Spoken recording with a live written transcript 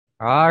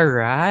All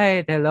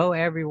right. Hello,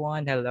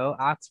 everyone. Hello,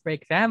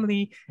 Oxbreak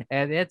family.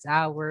 And it's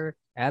our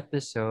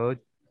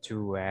episode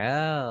 12.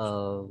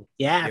 Yo.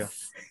 Yes.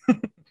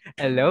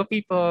 Hello,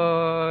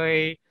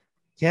 people.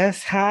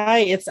 Yes,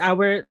 hi. It's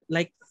our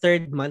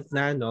third month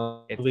na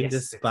no doing Yes,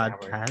 this it's our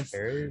podcast.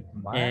 third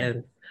month. And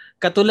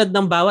katulad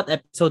ng bawat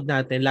episode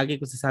natin,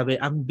 lagi ko sasabi,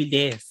 ang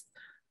bilis.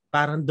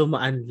 Parang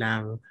dumaan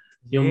lang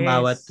yung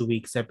bawat Yes.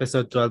 weeks.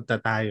 Episode 12 na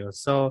tayo.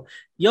 So,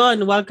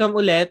 yon, welcome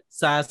ulit.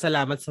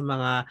 Salamat sa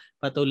mga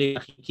patuloy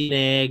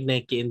nakikinig,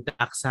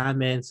 naki-interact sa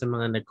amin, sa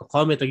mga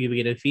nagko-comment o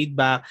bibigyan ng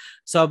feedback.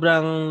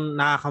 Sobrang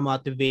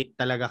nakaka-motivate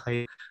talaga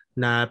kayo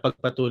na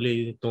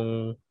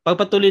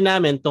pagpatuloy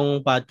namin tong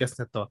podcast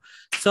na to.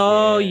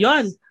 So,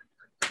 yon. Yes.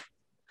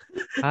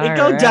 All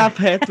Ikaw, right.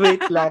 Japet,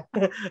 wait lang.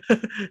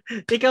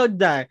 Ikaw,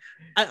 Dar.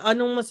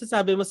 Anong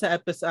masasabi mo sa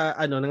episode,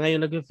 na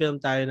ngayon nag-film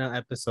tayo ng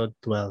episode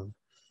 12?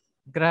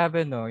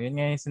 Grabe, no? Yun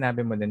nga yung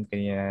sinabi mo din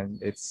kanina.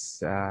 It's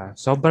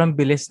sobrang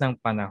bilis ng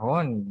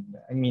panahon.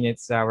 I mean,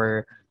 it's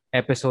our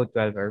episode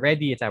 12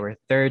 already. It's our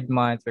third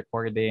month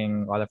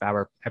recording all of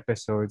our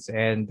episodes.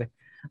 And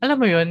alam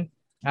mo yun,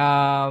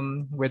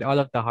 with all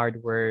of the hard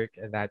work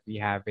that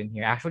we have in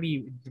here.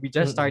 Actually, we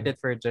just Mm-mm. started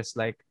for just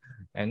like,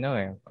 I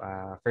know,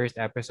 first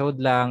episode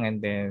lang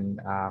and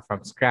then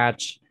from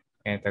scratch.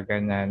 And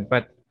ganun.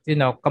 But,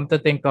 come to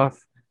think of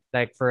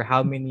like for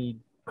how many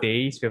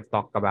days we've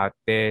talked about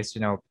this,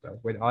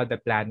 with all the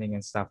planning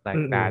and stuff like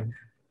that.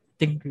 Mm-mm.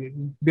 Think,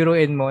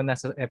 biruin mo,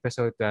 nasa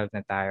episode 12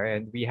 na tayo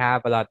and we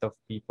have a lot of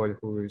people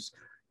who's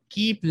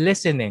keep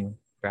listening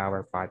to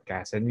our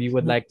podcast and we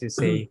would like to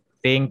say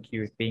thank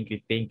you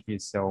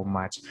so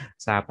much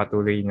sa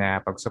patuloy na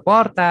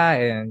pagsuporta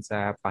and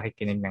sa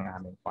pakikinig ng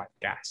aming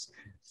podcast.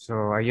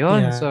 So,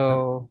 ayun. Yeah. So,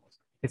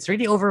 it's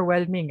really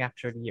overwhelming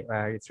actually.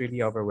 It's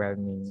really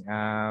overwhelming.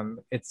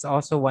 It's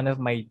also one of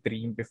my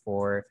dream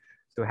before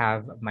to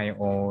have my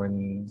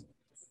own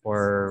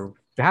or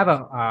to have a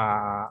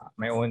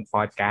my own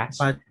podcast,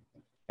 But,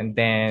 and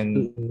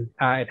then mm-mm.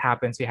 it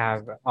happens we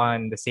have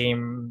on the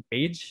same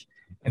page,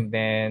 and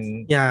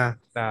then Yeah.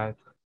 uh,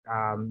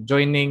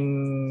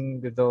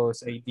 joining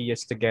those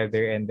ideas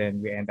together, and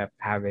then we end up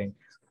having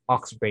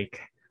Oxbreak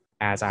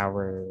as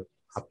our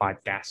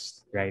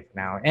podcast right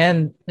now.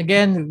 And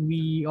again,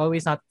 we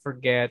always not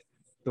forget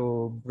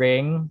to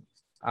bring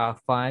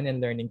fun and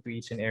learning to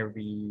each and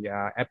every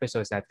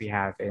episodes that we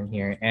have in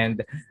here.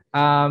 And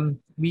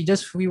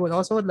we would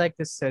also would like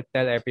to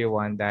tell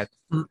everyone that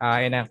Mm.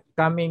 in the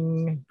coming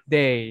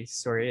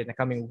days or in the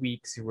coming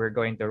weeks, we're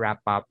going to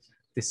wrap up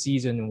the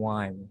season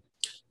 1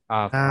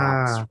 of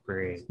Ah,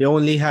 Oxbreak. we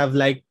only have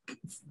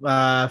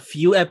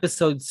few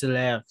episodes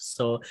left.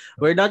 So,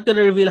 we're not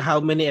gonna reveal how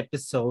many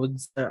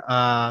episodes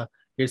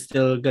you're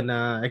still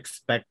gonna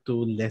expect to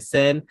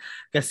listen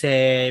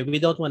kasi we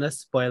don't wanna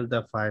spoil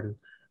the fun.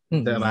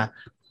 Mm-hmm. Diba?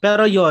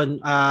 Pero yon,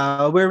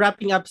 we're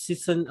wrapping up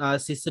season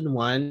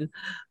 1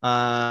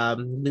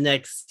 the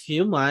next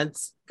few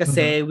months Mm-hmm.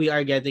 kasi we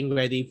are getting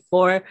ready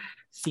for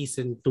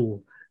season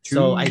 2.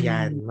 So True.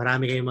 ayan,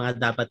 marami kayong mga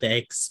dapat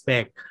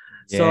i-expect.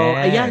 So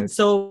ayan, Yes.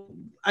 so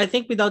I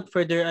think without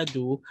further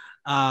ado,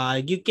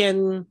 you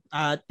can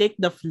take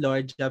the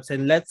floor, Jobs,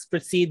 and let's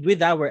proceed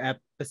with our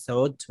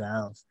episode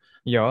 12.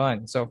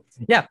 Yon. So,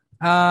 yeah.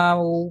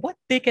 What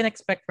they can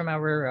expect from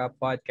our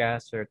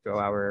podcast or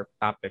to our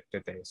topic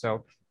today.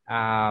 So,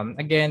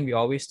 again, we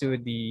always do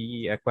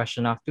the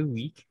question of the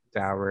week to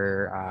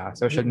our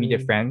social media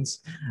Mm-mm. friends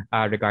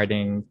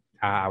regarding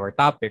our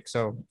topic.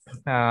 So,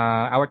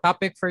 our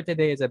topic for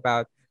today is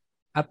about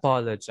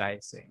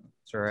apologizing.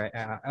 So,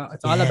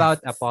 it's all Yes. about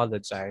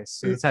apologize.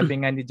 So, sabi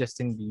nga ni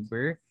Justin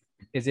Bieber,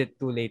 is it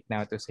too late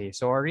now to say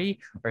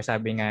sorry? Or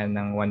sabi nga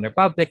ng One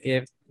Republic,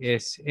 if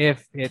It's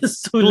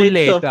it's too too late to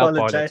late to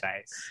apologize.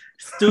 apologize.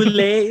 It's too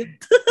late.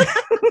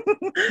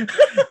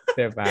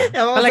 Diba?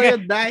 Ewan ko Talaga,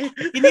 sa'yo, Dai.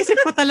 inisip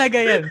ko talaga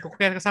yan kung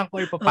saan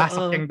ko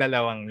ipapasok Oo. yung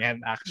dalawang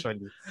yan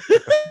actually.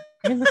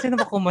 Sino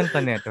ba kumanta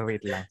nito?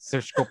 Wait lang.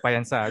 Search ko pa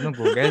yan sa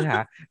Google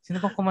ha.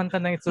 Sino bang kumanta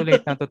ng It's Too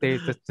Late Now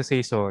to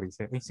Say Sorry?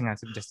 Ay, nga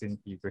si Justin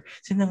Bieber.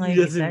 Sino nga yung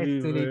Justin isa?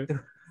 It's too late Bieber.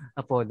 to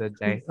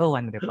apologize. Oh,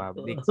 One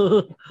Republic.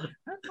 Oo.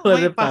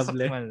 One May pasok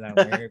Republic. man lang.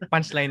 May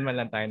punchline man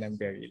lang tayo ng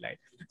very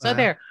light. So Ah.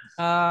 there.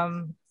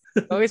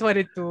 Always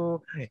wanted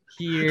to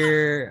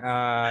hear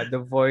the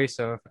voice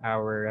of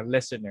our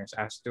listeners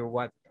as to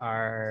what's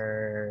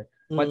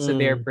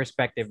their Mm.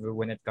 perspective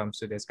when it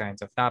comes to this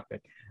kinds of topic,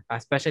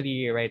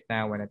 especially right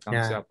now when it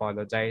comes to Yeah.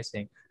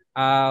 apologizing.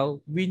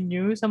 We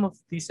knew some of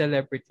these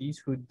celebrities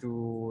who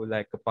do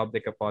like a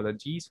public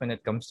apologies when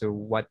it comes to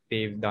what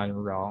they've done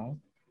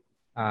wrong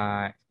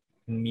uh,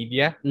 in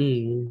media.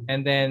 Mm.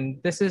 And then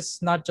this is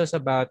not just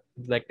about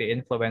like the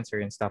influencer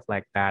and stuff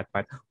like that,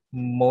 but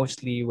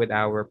mostly with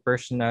our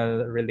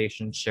personal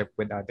relationship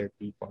with other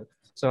people.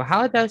 So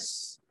how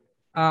does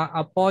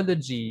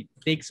apology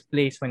takes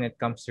place when it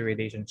comes to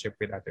relationship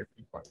with other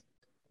people?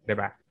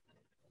 Diba?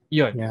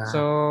 Yun. Yeah.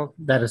 So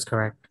That is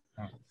correct.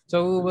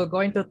 we're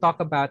going to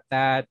talk about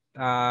that.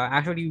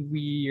 Actually,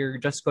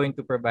 we're just going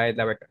to provide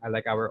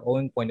our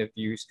own point of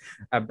views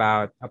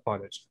about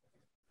apology.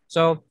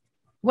 So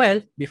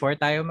Well, before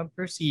tayo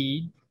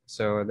mag-proceed,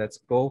 so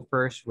let's go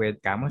first with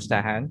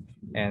Kamustahan.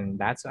 And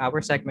that's our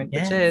segment,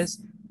 which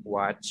Yes. is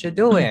What You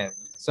Doing?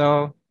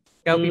 So,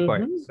 ikaw,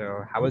 Pipoy. Mhm. So,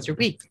 how was your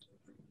week?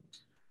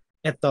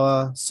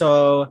 Ito,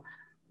 so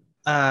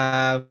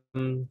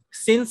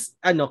since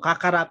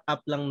kaka-wrap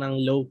up lang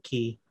ng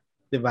Loki,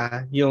 'di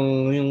ba? Yung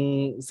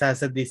sa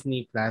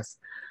Disney Plus.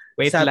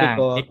 Wait Sabi lang.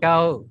 ko,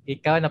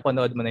 Ikaw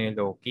napanood mo na yung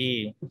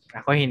Loki.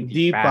 Ako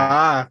hindi di pa. pa.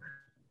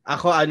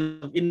 Ako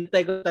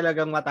inintay ko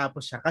talagang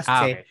matapos siya kasi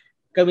Okay.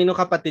 kami nung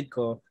kapatid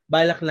ko,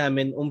 balak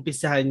namin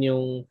umpisahan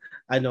yung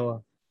ano,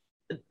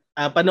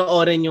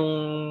 panoorin yung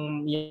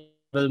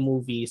Marvel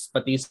movies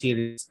pati yung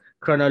series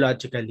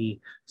chronologically.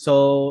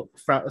 So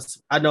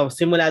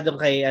simula doon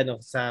kay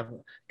sa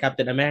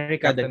Captain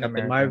America, then Captain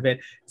Captain America. Marvel.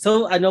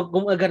 So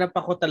gumaganap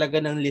ako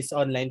talaga ng list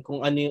online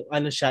kung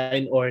ano siya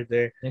in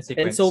order. Yung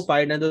And so sequence.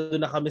 far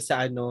nandoon na kami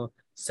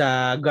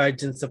sa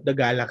Guardians of the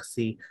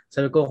Galaxy.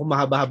 Sabi ko kung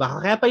mahaba-haba.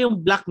 Kaya pa yung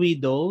Black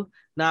Widow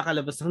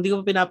nakakalabas. Hindi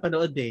ko pa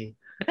pinapanood eh.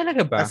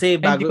 Talaga ba? Kasi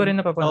Ay, hindi ko rin oh,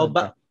 napapanood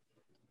pa.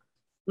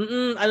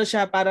 ano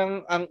siya,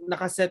 parang ang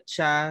nakaset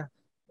siya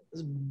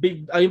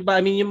yung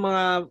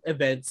mga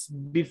events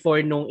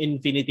before nung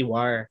Infinity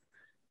War.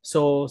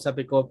 So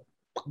sabi ko,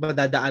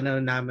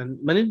 madadaanan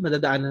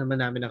naman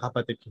namin ng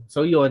kapatid ko.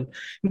 So yun,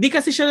 hindi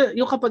kasi siya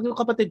yung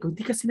kapatid ko,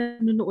 hindi kasi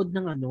nanonood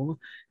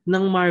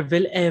ng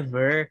Marvel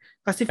ever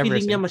kasi Ever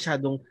feeling niya since.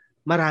 masyadong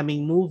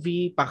maraming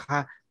movie,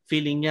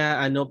 feeling niya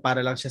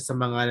para lang siya sa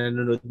mga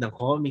nanonood ng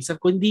comics. Sabi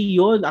ko, hindi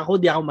yun.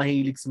 Di ako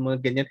mahilig sa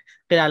mga ganyan.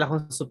 Kilala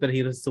ko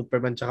superhero,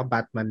 Superman, tsaka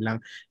Batman lang.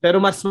 Pero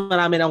mas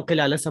marami na akong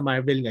kilala sa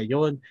Marvel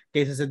ngayon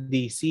kaysa sa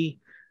DC.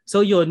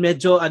 So yun,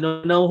 medyo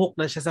nahuhook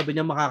na siya. Sabi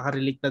niya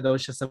makaka-relate na daw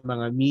siya sa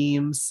mga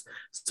memes.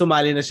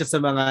 Sumali na siya sa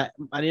mga,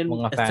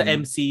 Mga sa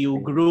fan. MCU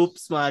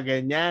groups, mga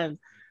ganyan.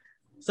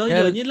 So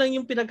yun lang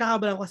yung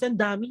pinagkakabalan ko kasi ang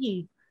dami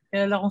eh.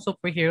 Kilala kong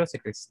superhero si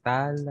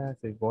Cristala,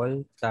 si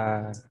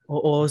Volta.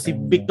 Oo, si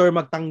Victor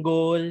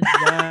Magtanggol.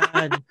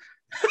 Yan.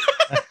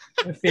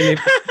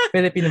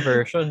 Philippine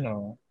version,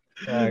 no?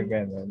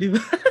 Ganun.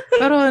 Diba?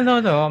 Pero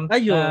no.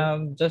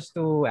 Ayun. Just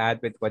to add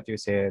with what you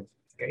said,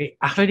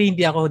 actually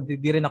di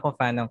rin ako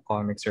fan ng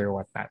comics or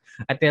whatnot.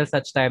 Until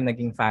such time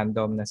naging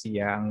fandom na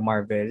siya ang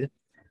Marvel.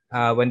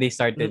 When they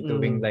started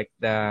doing Mm-mm. like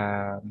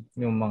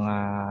yung mga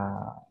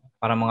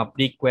parang mga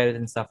prequels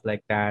and stuff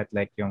like that,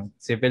 like yung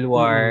Civil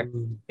War,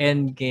 Mm-mm.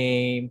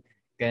 Endgame,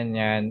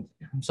 ganyan.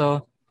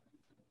 So,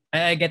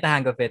 I get the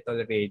hang of it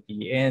already.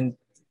 And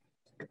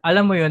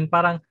alam mo yun,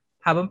 parang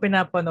habang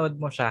pinapanood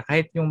mo siya,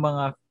 kahit yung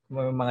mga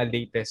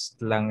latest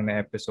lang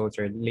na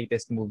episodes or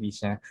latest movies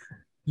niya,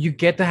 you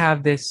get to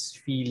have this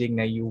feeling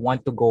na you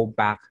want to go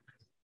back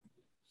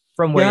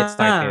from where it Yeah.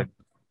 started.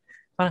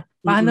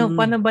 Paano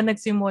Mm-mm. ba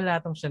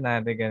nagsimula tong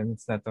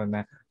shenanigans na to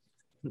na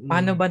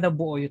paano Mm-mm. ba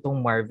nabuo itong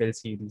Marvel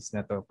series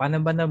na to?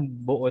 Paano ba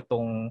nabuo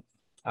itong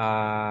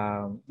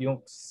yung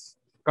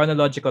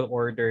chronological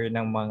order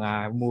ng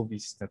mga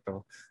movies na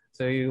to?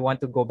 So you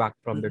want to go back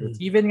from the roots.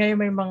 Mm-mm. Even ngayon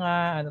may mga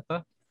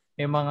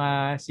may mga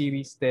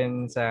series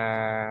din sa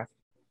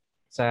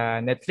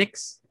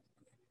Netflix.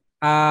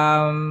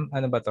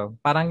 Ano ba to?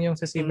 Parang yung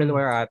sa Civil Mm.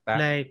 War ata,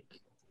 Like,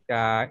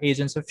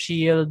 Agents of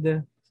Shield,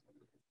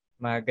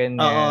 mga oo,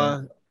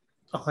 ganyan.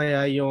 o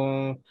kaya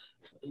yung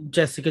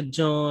Jessica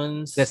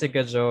Jones,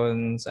 Jessica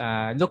Jones,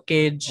 Luke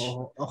Cage,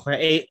 o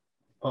kaya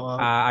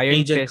Iron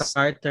Agent Fist,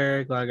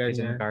 Carter, mga Agent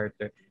ganyan.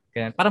 Carter.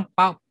 Ganyan. Parang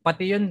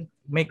pati yun,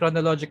 may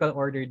chronological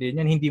order din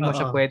yun. Hindi mo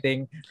siya Oo,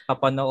 pwedeng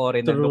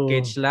papanoorin na Luke true.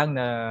 Cage lang,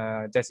 na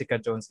Jessica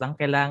Jones lang.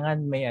 Kailangan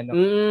may ano.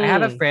 I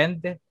have a Mm. friend,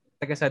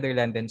 taga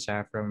Sutherland din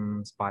siya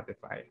from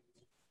Spotify.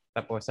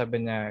 Tapos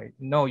sabi niya,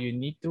 no, you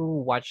need to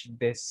watch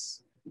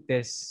this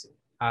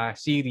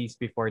series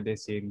before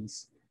this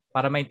series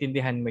para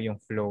maintindihan mo yung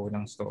flow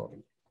ng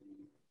story.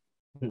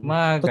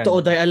 Mga Totoo,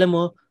 ganun. dahil alam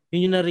mo,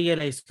 yun yung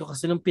na-realize ko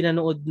kasi nung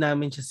pinanood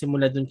namin siya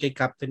simula dun kay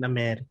Captain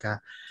America,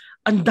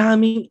 ang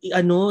dami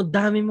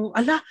mong,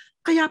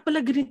 kaya pala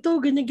ganito,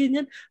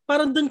 ganyan.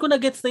 Parang doon ko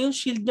na-gets na yung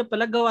shield niya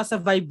pala gawa sa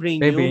vibranium.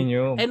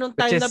 Vibranium, Eh, nung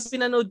which time na is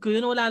pinanood ko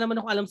yun, wala naman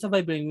ako alam sa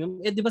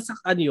vibranium. Eh, di ba sa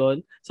ano yun?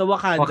 Sa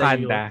Wakanda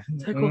yun. Wakanda.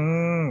 Sabi ko,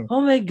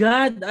 oh my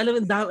God, alam mo,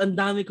 ang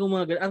dami kong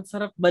mga ganun. Ang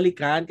sarap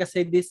balikan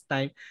kasi this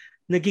time,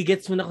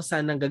 nagigets mo na kung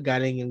saan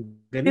nanggagaling yung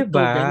ganito,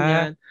 Diba?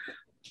 ganyan.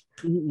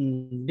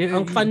 Mm-mm. You, you,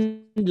 Ang fun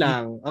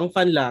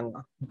lang.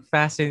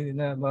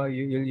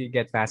 you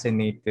get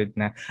fascinated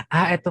na,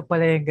 ito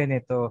pala yung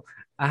ganito.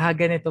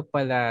 Ganito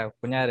pala.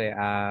 Kunyari,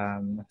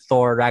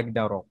 Thor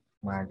Ragnarok.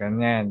 Mga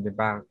ganyan, di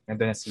ba?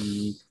 Nandun na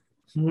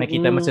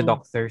makita mo si Mm-mm.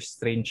 Doctor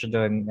Strange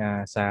doon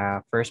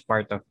sa first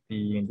part of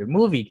the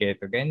movie.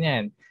 Ganito,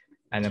 ganyan.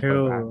 Ano pa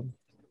ba? True.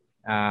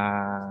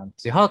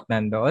 Si Hulk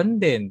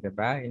nandoon din, di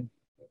ba?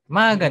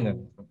 Mga ganun.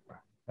 Mm-mm.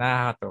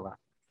 Nakakatuwa.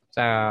 So,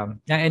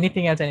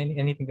 anything else?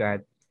 Anything to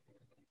add?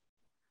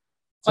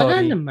 Wala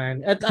Sorry.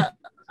 naman. At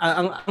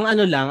ang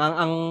ano lang,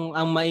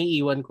 ang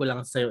maiiwan ko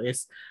lang sa'yo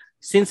is,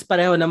 since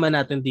pareho naman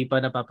natin di pa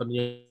napapanood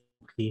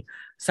yung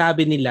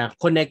sabi nila,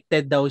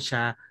 connected daw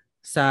siya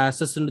sa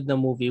susunod na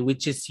movie,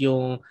 which is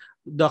yung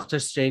Doctor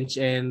Strange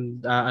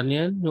and ano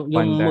yun? Yung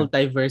Wanda.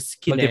 multiverse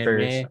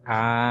Multiverse. kineme.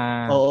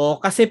 Ah. Oo,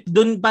 kasi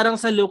dun parang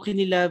sa Loki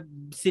nila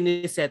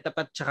siniset up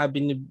at saka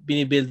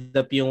binibuild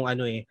up yung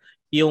ano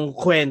yung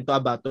kwento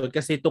about it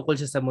kasi tungkol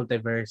siya sa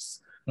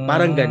multiverse.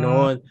 Parang Mm.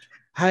 ganon.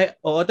 Hay,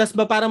 oo, tapos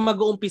ba parang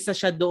mag-uumpisa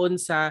siya doon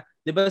sa,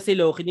 'di ba si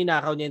Loki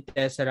ninakaw niya yung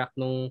Tesseract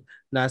nung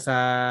nasa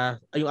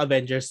yung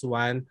Avengers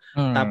 1.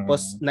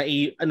 Tapos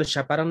Mm. ano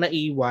siya, parang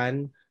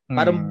naiwan,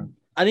 parang Mm.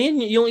 ano yun,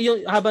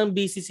 yung habang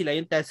busy sila,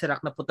 yung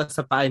Tesseract napunta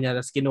sa paa niya,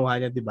 tapos kinuha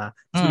niya, 'di ba?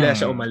 Tapos bigla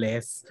siya Mm.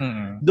 umalis.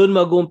 Mm. Doon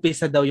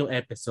mag-uumpisa daw yung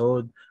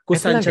episode kung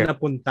Eh saan siya talaga?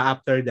 napunta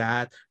after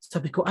that.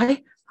 Sabi ko,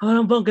 ay,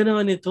 ano bang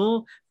ganawa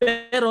nito?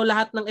 Pero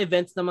lahat ng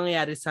events na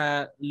mangyayari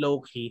sa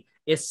Loki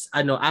is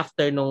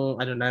after nung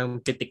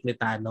ng pitik ni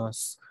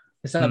Thanos.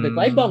 Sabi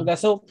ko, ay Mm. bongga.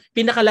 So,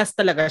 pinaka-last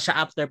talaga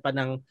siya after pa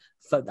ng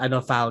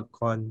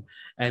Falcon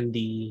and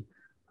the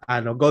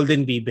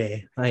Golden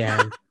Bibe.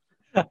 Ayan.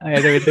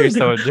 Ay, The Winter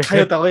Soldier.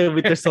 Kayot ako yung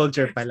Winter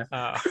Soldier pala.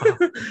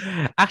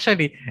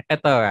 Actually,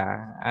 eto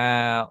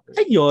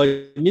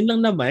Ayun, yun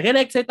lang naman. Kaya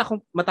na-excite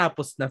akong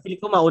matapos na. Feeling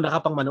ko mauna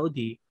ka pang manood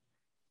eh.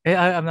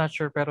 I'm not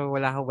sure pero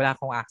wala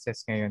akong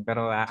access ngayon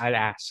pero I'll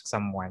ask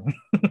someone.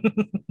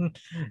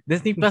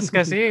 Disney Plus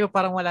kasi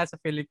parang wala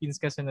sa Philippines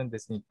kasi ng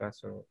Disney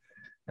Plus so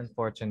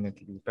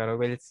unfortunately pero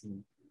we'll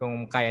see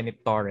kung kaya ni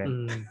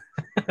torrent.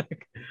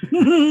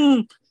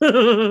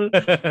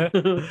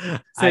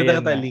 Send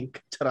Ayan ka na. link.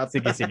 Charot.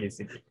 Sige.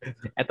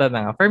 Ito na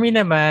nga. For me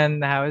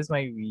naman, how is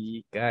my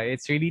week?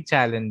 It's really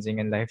challenging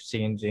and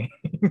life-changing.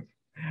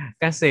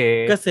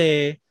 Kasi,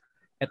 Kasi,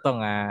 ito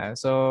nga.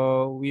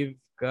 So, we've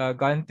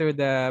gone through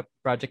the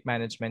project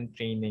management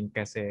training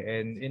kasi.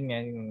 And yun nga,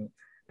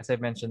 as I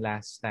mentioned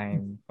last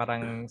time,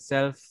 parang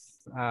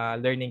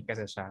self-learning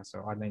kasi siya.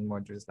 So, online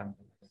modules lang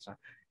siya.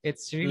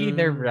 It's really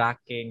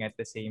nerve-wracking at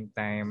the same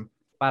time.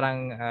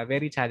 Parang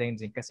very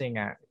challenging kasi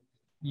nga,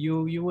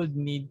 you would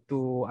need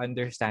to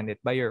understand it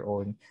by your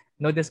own.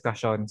 No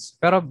discussions.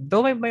 Pero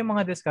though may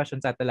mga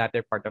discussions at the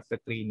latter part of the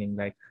training,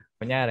 like,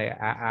 kunyari,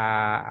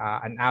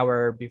 an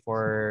hour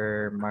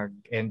before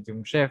mag-end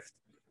yung shift,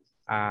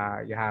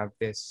 you have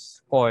this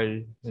call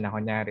na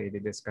kunyari,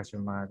 i-discuss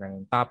yung mga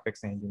ganun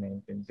topics na hindi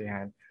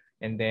naintindihan.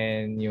 And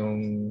then,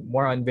 yung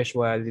more on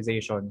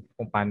visualization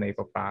kung paano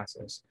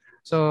ipaprocess.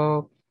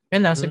 So,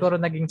 yun lang, siguro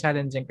naging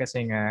challenging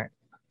kasi nga,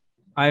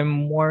 I'm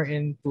more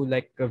into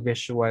like a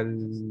visual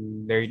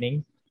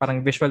learning.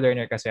 Parang visual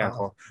learner kasi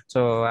ako.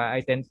 So,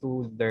 I tend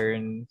to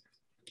learn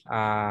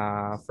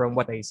from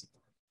what I see.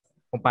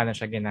 Kung paano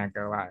siya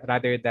ginagawa.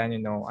 Rather than,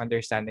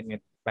 understanding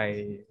it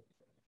by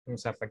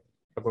yung sa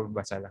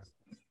pagbabasa lang.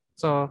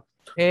 So,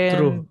 true.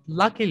 and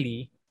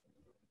luckily,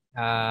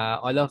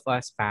 all of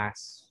us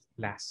passed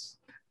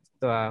last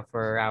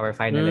for our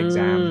final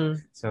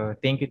exam. So,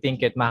 thank you.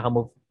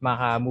 Maka-move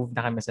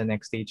na kami sa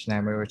next stage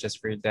namin, which is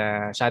for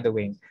the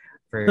shadowing.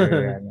 For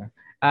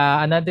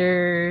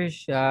another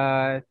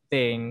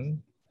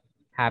thing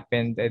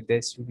happened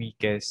this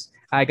week is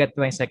I got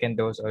my second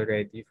dose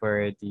already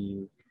for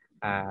the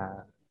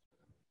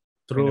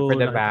for True, the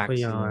nakita ko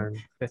vaccine. yan.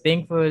 So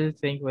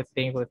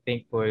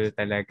thankful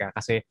talaga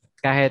kasi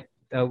kahit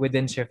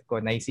within shift ko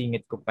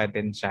naisingit ko pa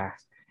din siya.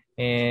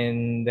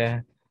 And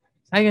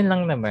ayun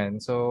lang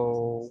naman.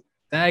 So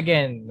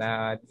again,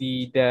 what do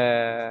you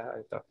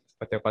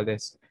call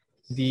this?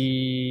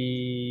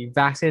 The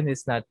vaccine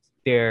is not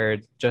there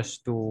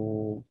just to,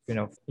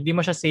 hindi mo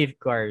siya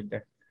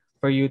safeguard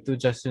for you to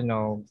just,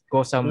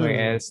 go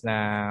somewhere else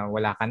na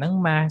wala ka ng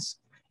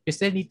mask. You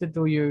still need to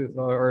do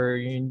or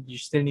you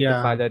still need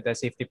to follow the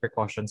safety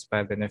precautions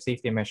pa din, or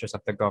safety measures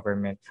of the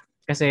government.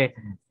 Kasi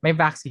may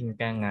vaccine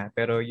ka nga,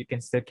 pero you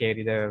can still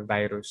carry the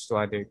virus to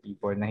other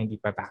people na hindi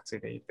pa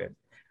vaccinated.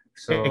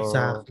 So,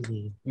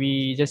 exactly.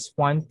 we just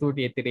want to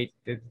reiterate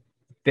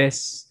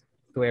this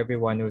to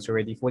everyone who's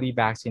already fully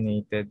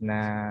vaccinated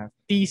na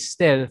please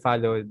still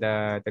follow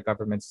the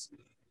government's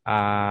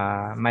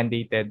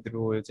mandated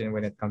rules and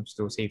when it comes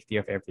to safety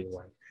of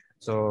everyone.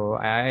 So,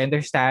 I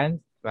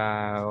understand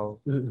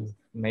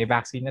may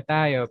vaccine na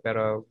tayo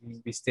pero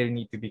we still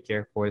need to be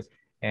careful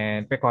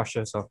and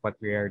precautious of what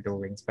we are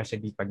doing,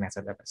 especially pag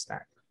nasa labas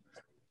tayo.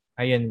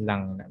 Ayun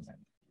lang naman.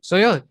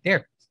 So yun,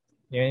 there.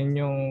 Yun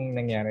yung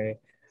nangyari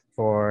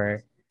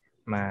for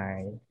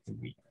my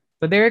week.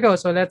 So there you go.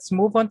 So let's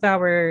move on to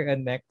our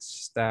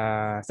next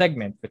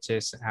segment, which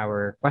is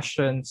our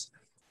questions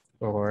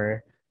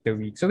for the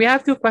week. So we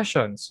have two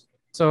questions.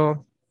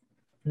 So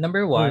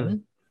number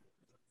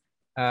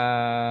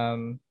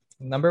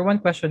one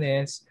question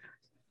is,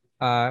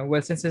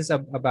 since it's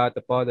about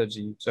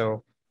apology,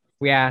 so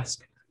we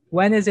ask,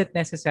 when is it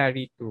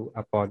necessary to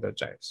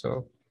apologize?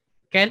 So,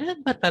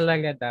 kailan ba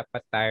talaga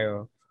dapat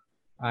tayo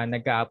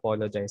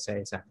nag-apologize sa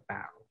isang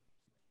tao?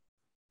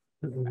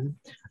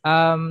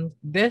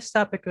 This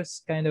topic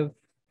was kind of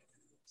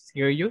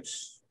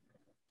serious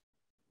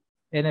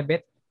in a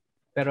bit,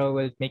 pero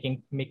we'll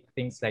make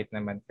things light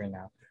naman for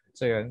now.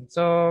 So yun.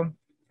 So,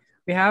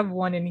 we have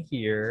one in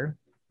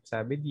here.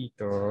 Sabi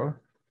dito,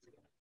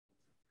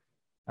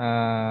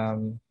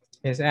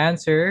 His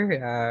answer,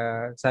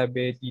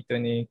 sabi dito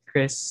ni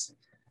Chris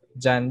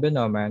John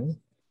Benoman,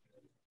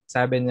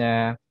 sabi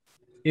niya,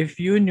 if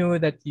you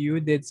knew that you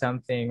did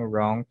something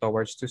wrong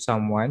towards to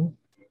someone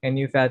and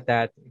you felt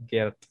that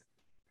guilt,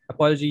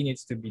 apology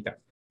needs to be done.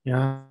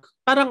 Yeah.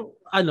 Parang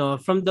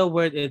from the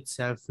word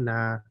itself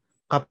na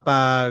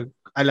kapag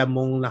alam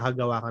mong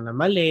nakagawa ka na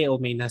mali o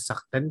may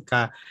nasaktan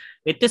ka,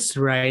 it is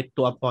right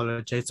to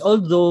apologize.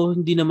 Although,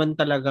 hindi naman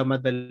talaga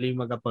madali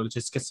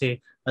mag-apologize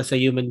kasi as a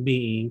human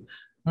being,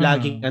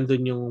 laging Mhm.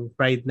 andun yung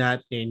pride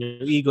natin,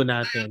 yung ego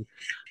natin.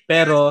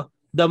 Pero,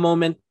 the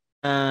moment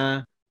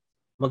na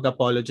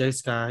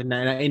mag-apologize ka,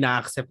 na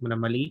ina-accept mo na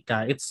mali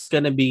ka, it's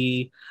gonna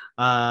be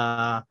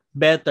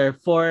better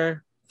for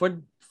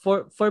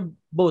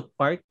both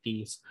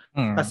parties.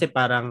 Mhm. Kasi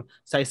parang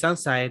sa isang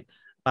side,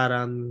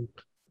 parang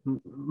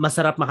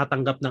masarap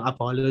makatanggap ng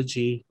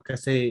apology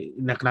kasi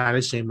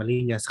na-acknowledge niya yung mali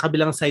niya. Sa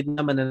kabilang side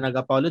naman na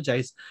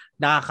nag-apologize,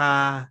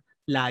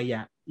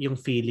 nakakalaya yung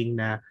feeling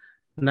na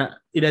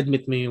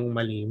in-admit mo yung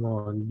mali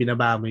mo,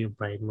 binaba mo yung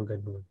pride mo,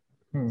 ganun.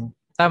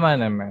 Tama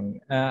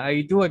naman.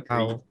 I do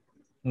agree Wow.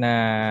 na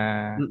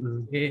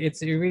Mm-mm.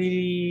 it's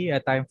really a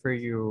time for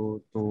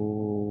you to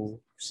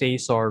say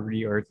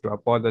sorry or to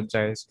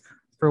apologize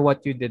for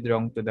what you did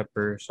wrong to the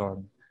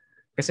person.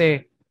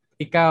 Kasi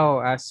ikaw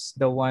as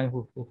the one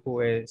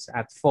who is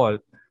at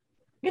fault,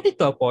 you need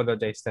to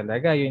apologize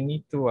talaga. You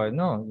need to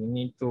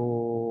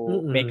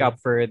make Mm-mm.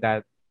 up for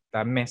that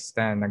mess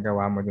na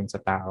nagawa mo dun sa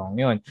taong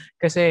yun.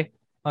 Kasi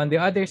on the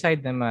other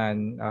side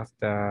naman of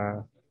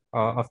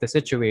the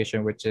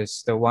situation, which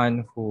is the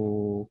one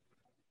who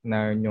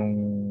na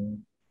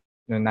yung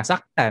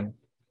nasaktan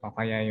o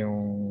kaya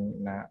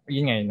yun nga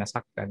yung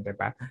nasaktan, 'di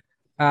ba?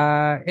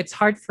 It's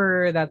hard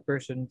for that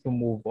person to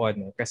move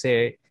on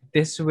kasi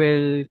this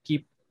will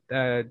keep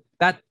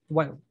that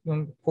what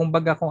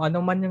kumbaga kung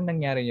ano man yung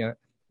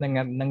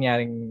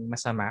nangyaring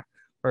masama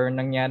or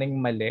nangyaring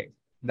mali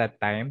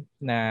that time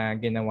na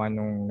ginawa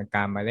nung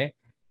nagkamali,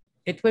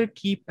 it will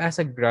keep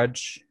as a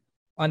grudge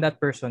on that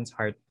person's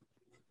heart.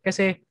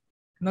 Kasi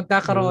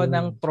nagkakaroon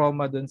ng Mm.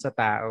 trauma dun sa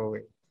tao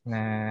na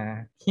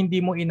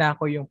hindi mo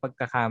inako yung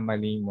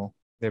pagkakamali mo,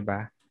 'di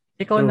ba?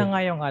 Ikaw na True.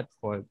 nga yung at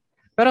fault.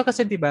 Pero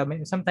kasi 'di ba,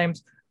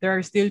 sometimes there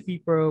are still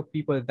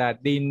people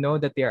that they know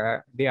that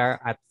they are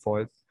at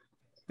fault.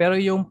 Pero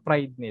yung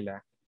pride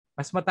nila,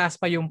 mas mataas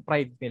pa yung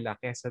pride nila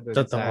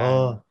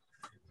Totoo.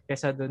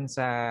 kaysa dun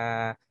sa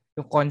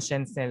yung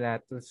conscience nila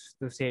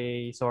to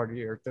say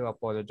sorry or to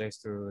apologize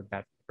to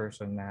that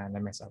person na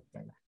mess up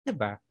nila. 'Di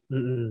ba?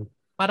 Mm-mm.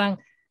 Parang,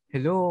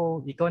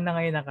 hello, ikaw na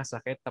ngayon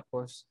nakasakit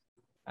tapos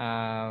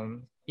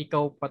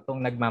ikaw pa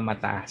tong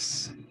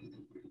nagmamataas.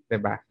 'Di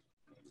ba?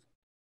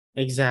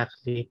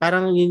 Exactly.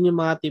 Parang yun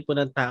yung mga tipo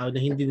ng tao na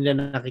hindi nila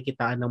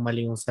nakikitaan ng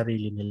mali yung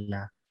sarili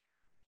nila.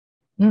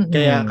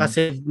 Kaya Mm.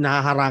 kasi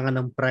nahaharangan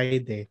ng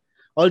pride eh.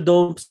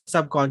 Although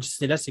subconscious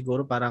nila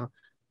siguro parang,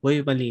 uy,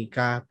 mali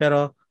ka.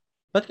 Pero,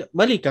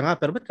 mali ka nga,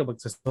 pero ba't ka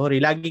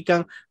magsasorry? Lagi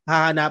kang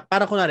hahanap,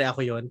 parang kunwari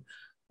ako yon.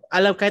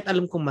 Kahit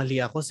alam kong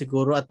mali ako,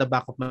 siguro at the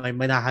back of my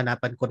mind,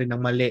 mahanapan ko rin ng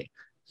mali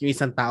yung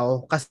isang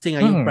tao. Kasi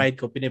nga yung Mm. pride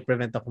ko,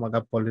 piniprevent ako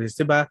mag-apologize.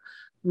 Diba?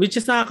 Which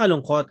is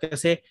nakakalungkot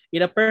kasi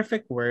in a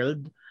perfect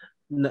world,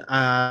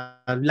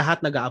 lahat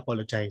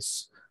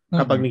nag-apologize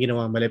kapag Mm. may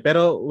ginawang mali.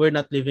 Pero we're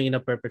not living in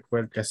a perfect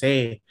world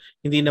kasi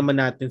hindi naman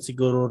natin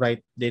siguro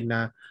right din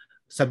na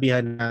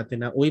sabihan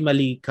natin na, uy,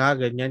 mali ka,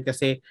 ganyan,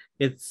 kasi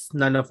it's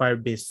none of our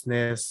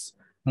business.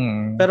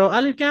 Mm. Pero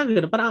alin kaya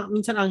gano'n, parang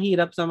minsan ang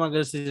hirap sa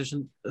mga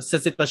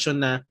sitwasyon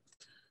na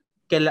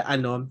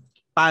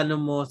paano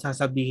mo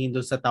sasabihin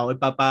doon sa tao,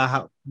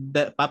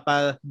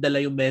 papadala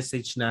yung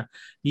message na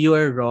you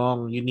are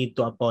wrong, you need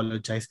to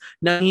apologize,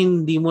 na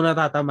hindi mo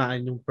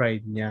natatamaan yung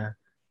pride niya.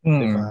 Mm.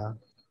 Diba?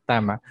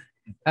 Tama.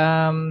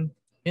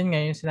 Yun nga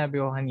yung sinabi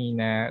ko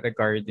kanina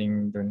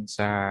regarding dun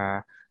sa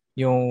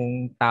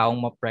yung taong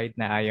ma-pride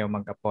na ayaw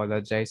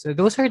mag-apologize. So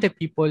those are the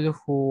people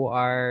who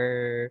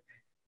are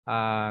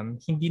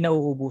hindi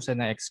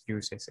nauubusan na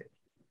excuses.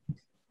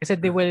 Kasi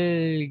they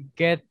will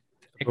get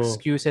True.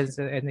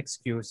 excuses and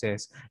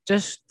excuses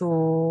just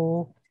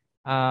to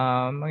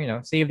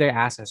save their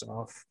asses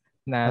off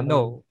na Uh-huh.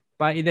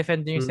 no,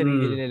 i-defend yung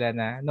sarili Mm-mm. nila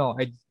na no,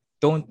 I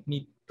don't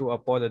need to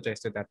apologize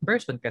to that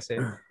person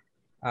kasi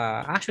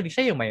actually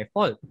siya yung may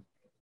fault.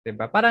 'Di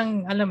ba?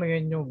 Parang alam mo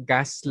yun yung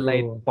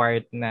gaslight True.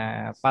 part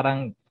na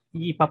parang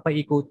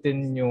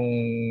ipapaikutin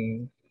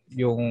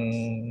yung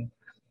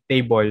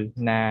table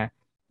na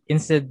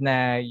instead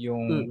na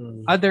yung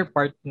Mm-mm. other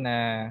part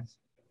na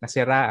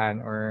nasiraan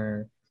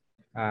or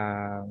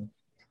uh,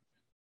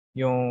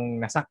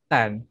 yung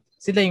nasaktan,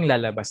 sila yung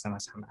lalabas na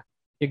masama.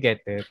 You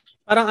get it?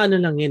 Parang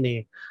lang yun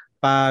eh,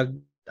 pag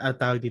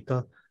tawag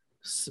dito,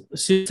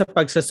 sa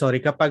pagsasorry,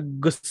 kapag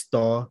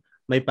gusto,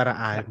 may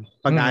paraan.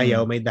 Pag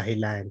ayaw, Mm. may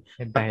dahilan.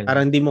 Dahil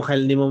Parang hindi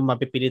mo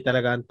mapipili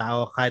talaga ang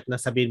tao kahit na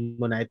sabihin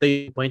mo na ito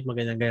yung point mo,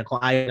 ganyan, ganyan. Kung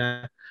ayaw na,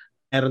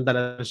 meron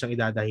talaga siyang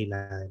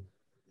idadahilan.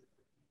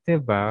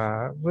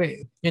 diba?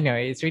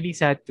 It's really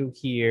sad to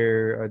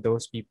hear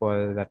those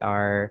people that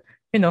are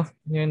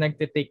yung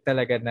nagtitake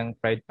talaga ng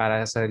pride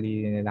para sa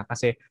sarili nila.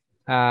 Kasi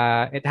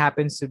it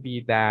happens to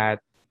be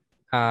that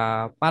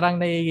parang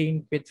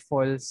nagiging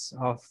pitfalls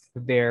of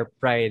their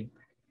pride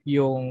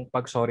yung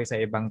pag-sorry sa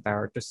ibang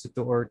tao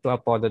or to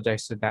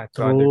apologize to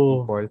other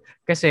True. people.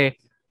 Kasi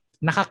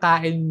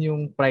nakakain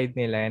yung pride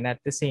nila, and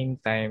at the same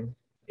time,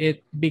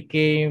 it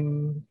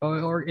became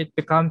or it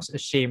becomes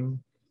a shame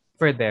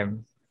for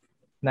them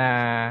na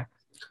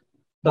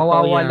Totoo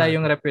mawawala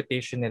yan. yung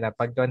reputation nila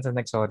pag doon sa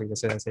nagsorry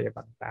sila sa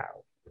ibang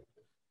tao.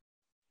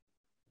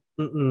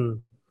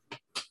 Mm-mm.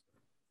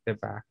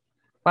 Diba?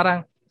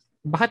 Parang,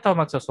 bakit ako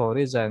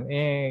magsasorry dyan?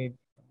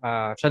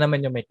 Siya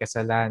naman yung may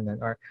kasalanan.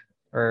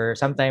 Or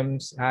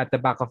sometimes, at the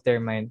back of their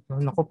mind,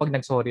 naku, pag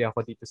nagsorry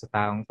ako dito sa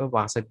taong to,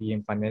 baka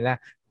sabihin pa nila,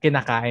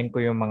 kinakain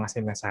ko yung mga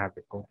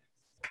sinasabi ko.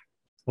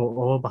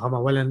 Oo, baka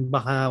mawalan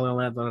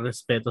ng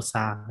respeto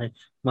sa akin.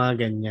 Mga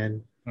ganyan.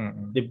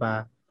 Mm-mm. 'Di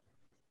ba?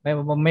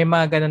 May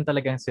mga ganun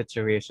talagang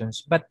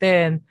situations. But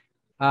then,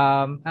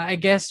 I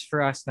guess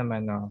for us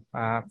naman, no,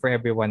 for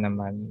everyone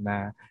naman,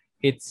 na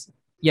it's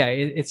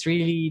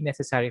really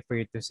necessary for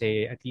you to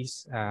say at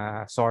least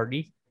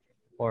sorry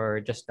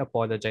or just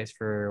apologize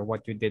for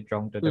what you did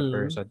wrong to the Mm.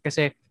 person.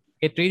 Kasi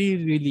it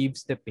really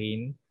relieves the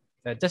pain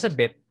just a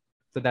bit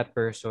to that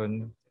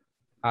person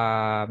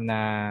na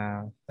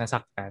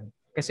nasaktan.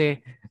 Kasi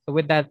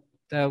with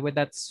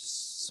that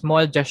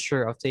small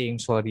gesture of saying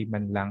sorry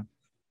man lang,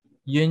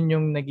 yun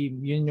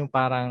yung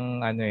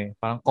parang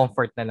parang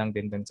comfort na lang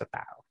din dun sa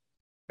tao,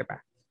 'di ba?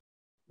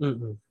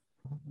 Mm.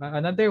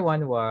 Another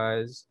one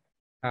was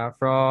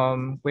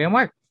from Kuya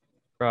Mark,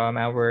 from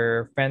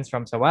our friends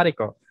from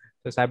Sawariko.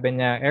 So sabi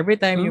niya, every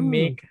time you Mm.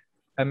 make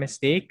a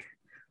mistake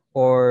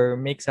or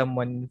make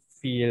someone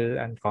feel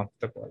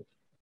uncomfortable.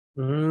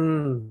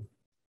 Mm.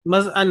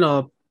 Mas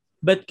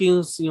but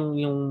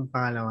yung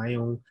pangalawa,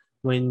 yung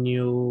when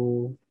you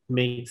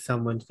make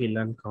someone feel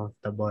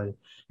uncomfortable.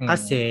 Mm.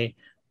 Kasi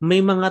may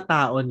mga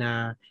tao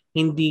na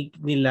hindi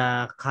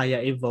nila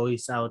kaya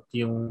i-voice out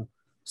yung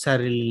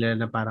sarili nila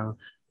na parang,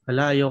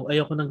 wala,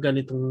 ayoko ng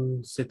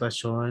ganitong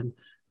sitwasyon.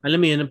 Alam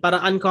mo yun,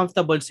 parang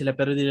uncomfortable sila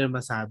pero hindi nila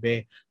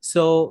masabi.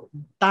 So,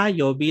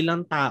 tayo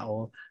bilang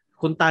tao,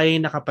 kung tayo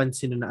yung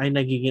nakapansin na ay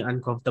nagiging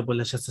uncomfortable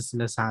na siya sa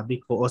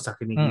sinasabi ko o sa Mm.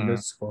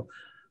 kinikilos ko,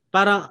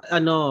 parang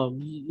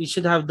you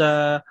should have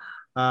the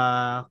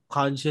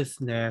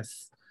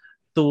consciousness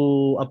to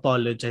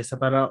apologize.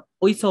 Para,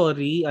 uy,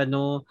 sorry,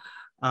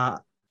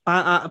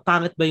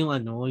 pangit ba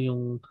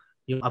yung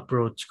yung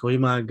approach ko,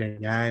 yung mga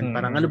ganyan.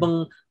 Parang ano Mm. bang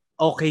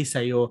okay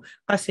sa'yo?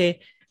 Kasi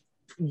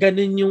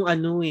ganun yung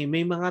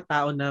may mga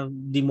tao na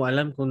di mo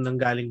alam kung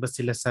nanggaling ba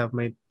sila sa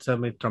may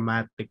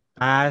traumatic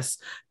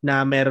past na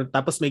meron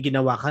tapos may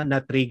ginawa ka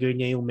na trigger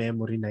niya yung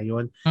memory na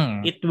yon.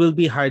 Mm. It will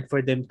be hard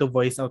for them to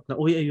voice out na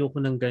uy, ayoko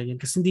ng ganyan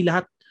kasi hindi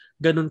lahat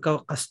ganun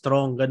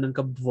ka-strong, ganun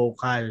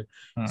ka-vocal.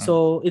 Mm.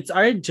 So it's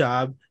our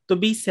job to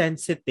be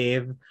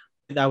sensitive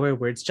with our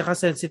words tsaka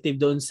sensitive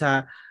doon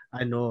sa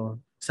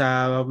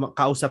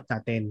kausap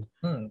natin.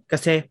 Mm.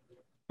 Kasi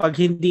pag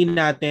hindi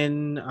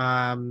natin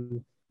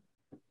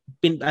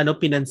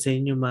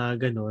pinansin yung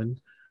mga ganun,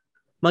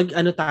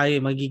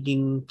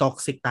 magiging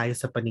toxic tayo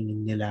sa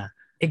paningin nila.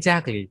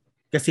 Exactly.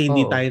 Kasi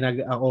hindi tayo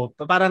Oo.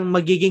 parang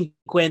magiging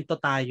kwento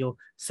tayo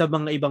sa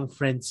mga ibang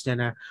friends niya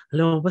na,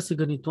 alam mo ba si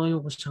ganito,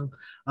 ayoko siyang,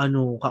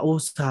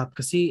 kausap,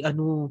 kasi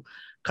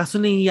kaso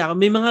nahihiya ako.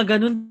 May mga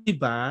ganun, di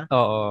ba?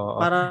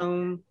 Oo.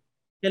 Parang,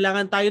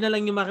 kailangan tayo na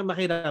lang yung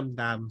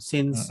makiramdam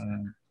since,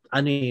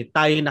 Mm.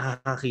 tayo yung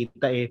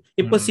nakakakita eh. Mm.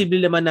 Imposible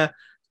naman na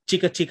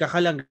chika-chika ka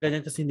lang,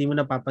 ganyan kasi hindi mo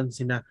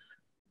napapansin na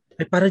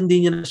ay parang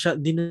hindi niya na siya,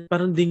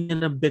 parang hindi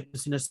niya na bet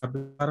yung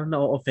sinasabi, parang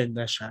na-offend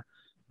na siya.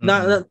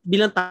 Mm.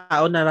 Bilang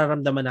tao,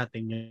 nararamdaman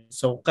natin yun.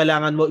 So,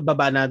 kailangan mo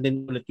ibaba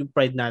natin ulit yung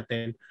pride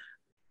natin.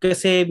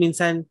 Kasi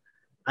minsan,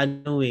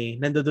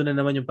 nandoon na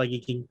naman yung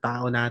pagiging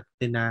tao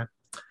natin na,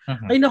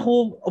 Mhm. ay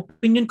naku,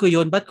 opinion ko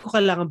yun. Ba't ko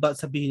kailangan ba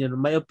sabihin yun?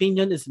 My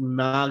opinion is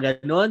mga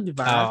ganon, di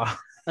ba? Oo.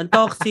 Ang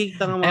toxic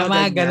ng Ay, mga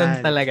mga ganun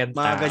ganyan. talagang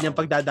Mga ganyang tao.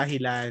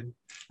 pagdadahilan.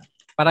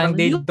 Parang Parang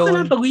they hindi ko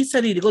kailangan don't pag-uwi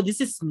sarili ko.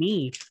 This is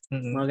me.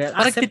 mm. Mga ganyan.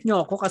 Parang Accept nyo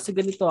ako kasi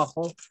ganito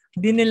ako.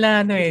 di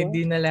nila Diba?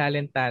 di nila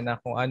alintana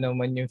kung ano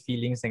man yung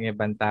feelings ng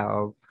ibang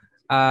tao.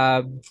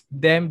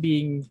 Them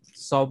being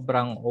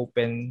sobrang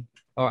open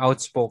or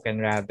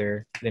outspoken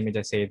rather, let me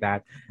just say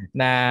that,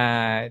 na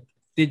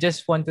they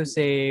just want to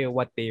say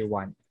what they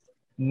want.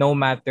 No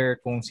matter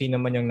kung sino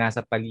man yung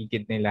nasa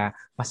paligid nila,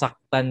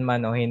 masaktan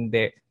man o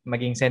hindi,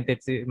 maging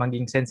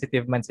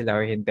sensitive man sila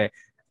or hindi,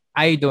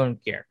 I don't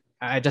care.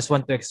 I just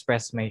want to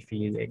express my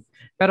feeling.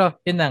 Pero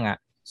yun na nga.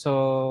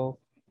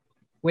 So,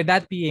 with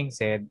that being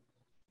said,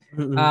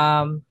 Mm-mm.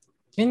 um,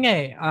 yun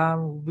nga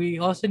we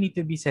also need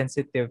to be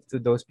sensitive to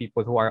those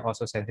people who are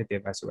also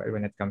sensitive as well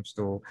when it comes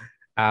to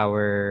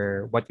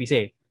what we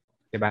say.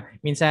 Diba?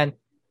 Minsan,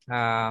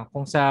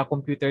 kung sa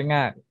computer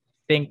nga,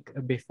 think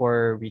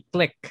before we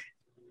click.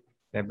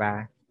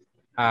 Diba?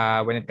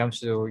 When it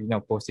comes to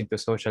posting to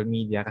social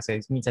media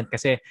kasi minsan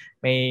kasi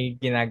may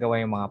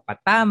ginagawa yung mga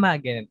patama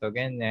ganito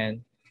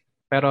ganyan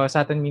pero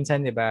sa atin minsan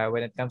 'di ba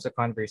when it comes to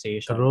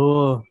conversation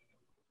True.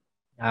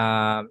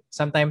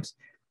 Sometimes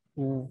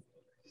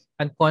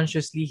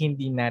unconsciously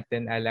hindi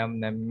natin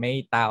alam na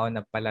may tao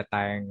na pala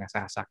tayong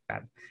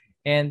nasasaktan.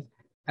 And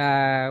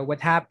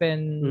what's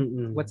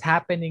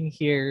happening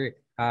here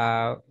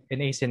in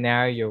a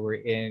scenario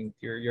wherein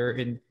you're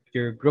in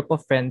your group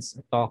of friends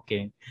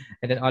talking,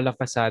 and then all of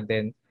a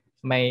sudden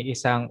may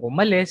isang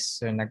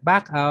umalis or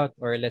nag-back out,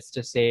 or let's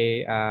just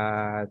say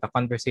the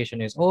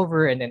conversation is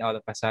over, and then all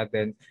of a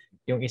sudden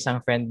yung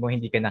isang friend mo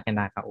hindi ka na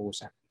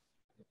kinakausap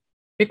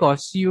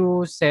because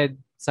you said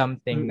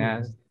something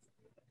na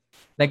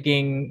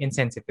naging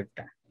insensitive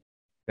ka,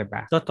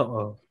 diba?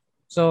 Totoo.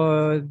 So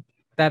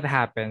that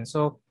happens.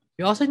 So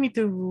we also need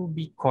to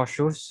be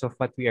cautious of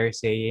what we are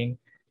saying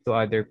to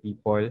other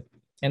people.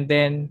 And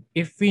then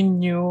if we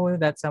knew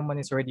that someone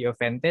is already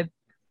offended,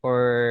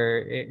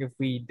 or if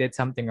we did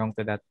something wrong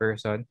to that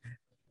person,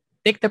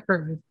 take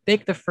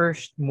the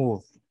first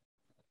move.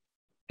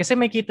 Kasi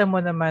makita mo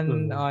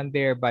naman on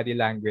their body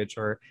language,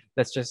 or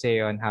let's just say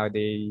on how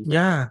they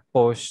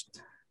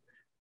post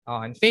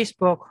on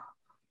Facebook,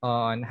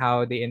 on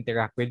how they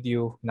interact with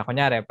you. Na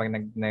kunyari, pag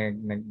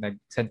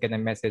nag-send ka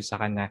ng message sa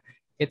kanya,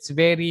 it's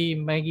very,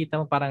 makikita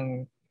mo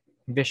parang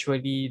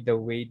visually the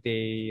way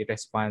they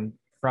respond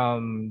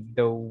from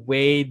the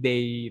way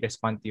they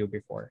respond to you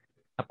before.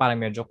 Na parang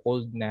medyo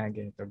cold na,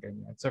 ganito,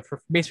 ganyan. So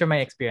based from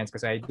my experience,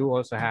 because I do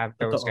also have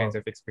those kinds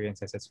of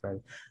experiences as well,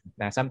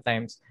 na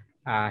sometimes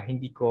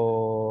hindi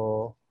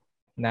ko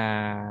na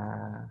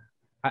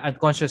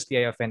unconsciously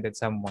I offended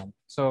someone.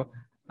 So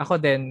ako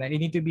din, I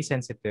need to be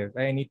sensitive.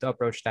 I need to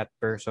approach that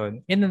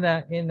person in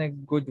a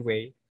good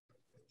way,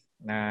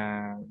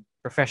 na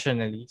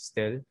professionally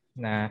still,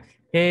 na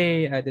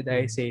hey, did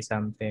I say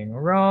something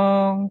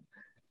wrong?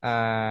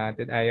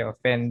 Did I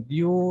offend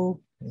you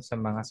sa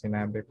mga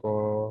sinabi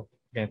ko?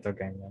 Ganito,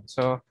 ganyan.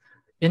 So,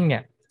 yun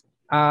nga.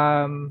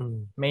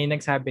 May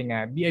nagsabi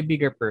nga, be a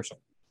bigger person.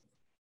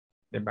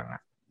 Diba nga?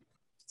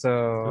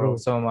 So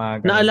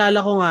mga ganun. Naalala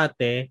ko nga,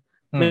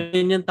 may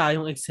ganyan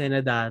tayong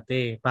eksena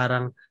dati.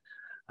 Parang,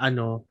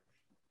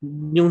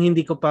 yung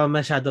hindi ko pa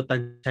masyado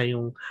tansya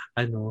yung,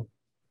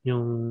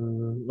 yung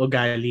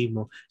ugali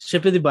mo.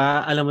 Siyempre, di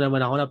ba, alam mo naman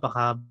ako,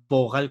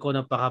 napaka-vocal ko,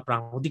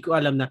 napaka-prank ko. Hindi ko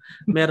alam na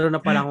meron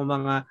na pala akong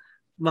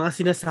mga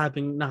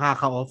sinasabing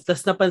nakaka-off.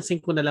 Tapos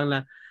napansin ko na lang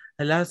na,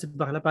 si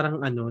bakla parang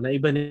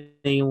naiba na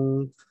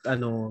yung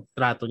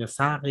trato niya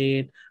sa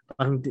akin.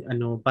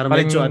 Parang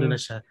medyo na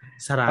siya,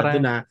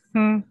 sarado na.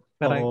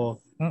 Oo.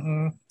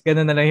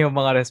 Ganun na lang yung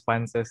mga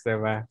responses,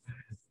 diba?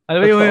 Alam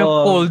mo yung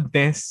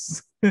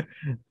coldness.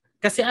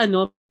 Kasi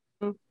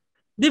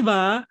 'di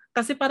ba?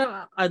 Kasi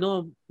parang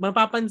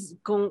mapapansin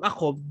kung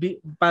ako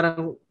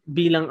parang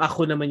bilang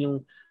ako naman yung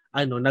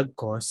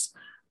nag-cause,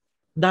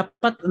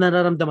 dapat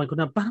nararamdaman ko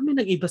na parang may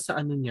nag-iba sa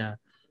niya.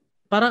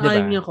 Parang diba?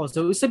 ayaw niya ako. So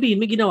sabihin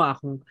may ginawa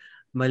akong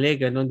mali,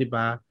 ganun, 'di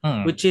ba?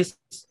 Which is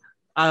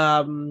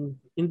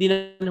hindi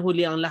na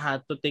huli ang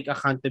lahat to take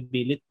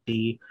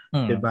accountability,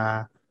 'di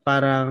ba?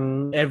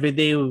 Parang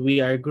everyday we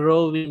are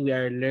growing, we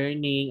are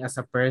learning as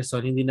a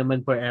person. Hindi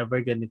naman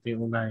forever ganito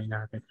yung ugali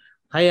natin.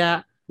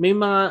 Kaya may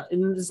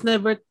it's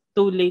never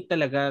too late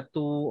talaga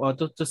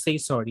to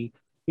say sorry.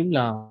 Yun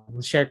lang,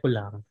 share ko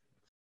lang.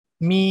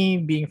 Me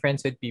being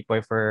friends with people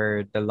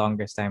for the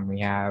longest time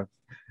we have,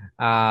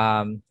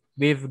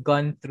 we've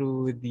gone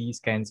through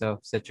these kinds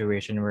of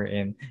situation we're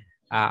in.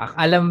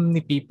 Alam ni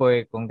people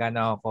kung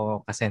gaano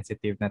ako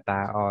kasensitive na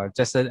tao.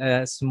 Just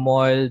a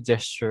small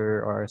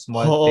gesture or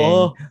small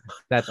thing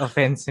that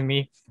offends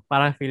me,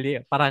 parang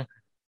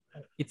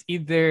it's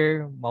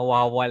either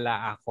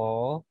mawawala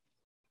ako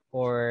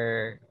or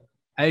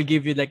I'll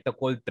give you like the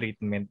cold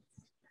treatment.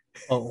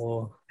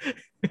 Oo.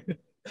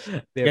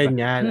 Diba?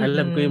 Ganyan.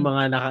 Alam ko yung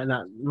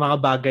mga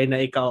bagay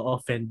na ikaw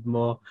offend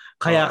mo.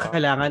 Kaya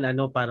kailangan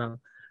parang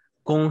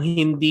kung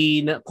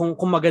hindi na kung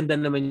maganda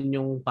naman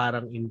yung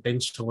parang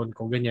intention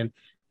ko, ganyan,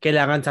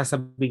 kailangan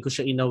sasabihin ko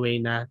siya in a way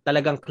na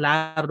talagang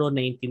klaro,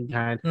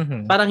 naiintindihan.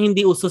 Parang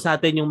hindi uso sa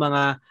atin yung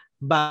mga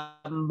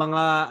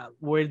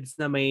words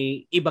na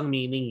may ibang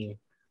meaning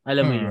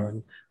Alam mo yun?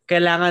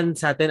 Kailangan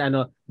sa atin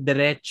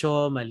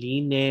diretso,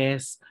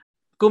 malinis.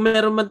 Kung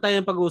meron man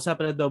tayong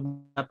pag-uusapan na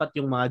dapat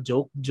yung mga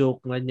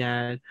joke,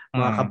 ganyan,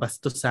 mga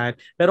kabastusan.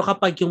 Pero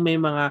kapag yung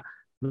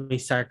may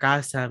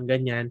sarcasm,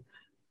 ganyan,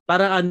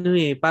 parang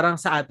parang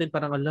sa atin,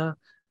 parang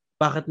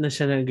bakit na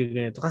siya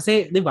nagaganito?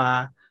 Kasi, di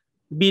ba,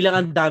 bilang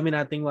ang dami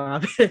nating mga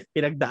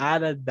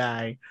pinagdaanan,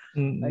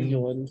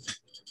 ayun.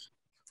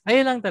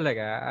 Ayun lang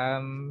talaga.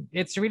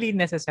 It's really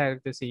necessary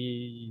to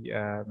see,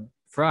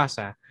 for us,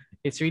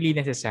 it's really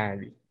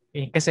necessary.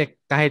 Kasi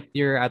kahit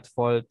you're at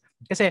fault,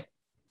 kasi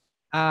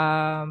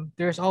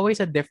there's always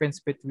a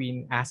difference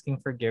between asking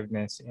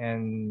forgiveness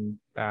and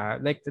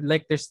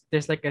like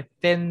there's like a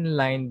thin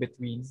line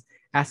between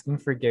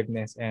asking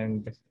forgiveness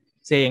and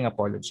saying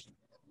apology.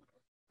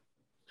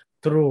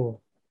 True.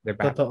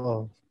 Diba?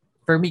 Totoo.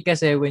 For me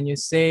kasi when you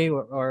say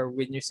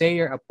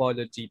your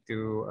apology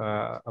to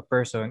a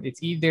person, it's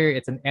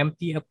an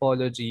empty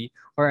apology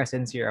or a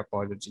sincere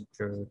apology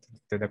to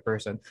the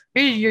person.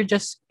 You're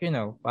just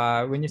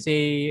when you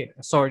say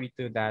sorry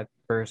to that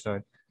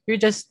person, you're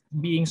just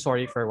being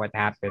sorry for what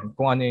happened,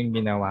 kung ano yung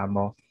ginawa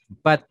mo.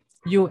 But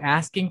you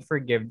asking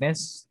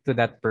forgiveness to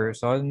that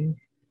person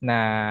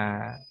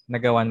na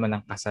nagawan mo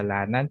ng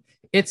kasalanan,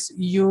 it's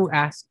you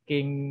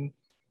asking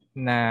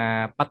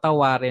na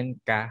patawarin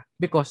ka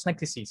because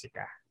nagsisisi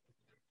ka.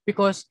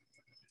 Because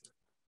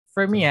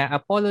for me,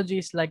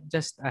 apology is like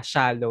just a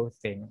shallow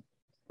thing.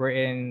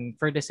 Wherein,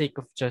 for the sake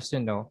of just,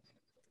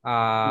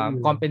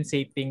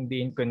 compensating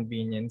the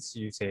inconvenience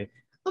you say,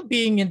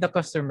 being in the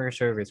customer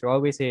service, we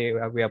always say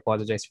we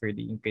apologize for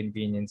the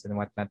inconvenience and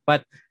whatnot.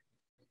 But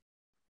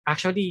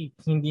actually,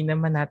 hindi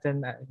naman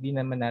natin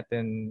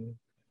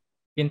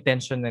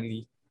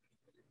intentionally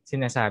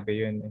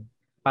sinasabi yun.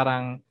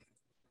 Parang,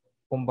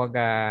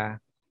 kumbaga,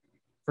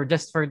 for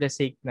the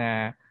sake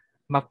na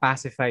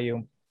ma-pacify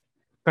yung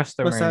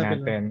customer Masabi lang.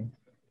 natin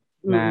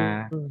na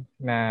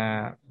na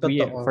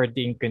we Totoo. for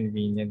the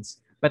inconvenience.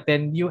 But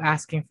then you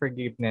asking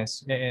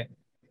forgiveness in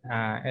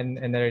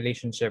a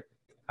relationship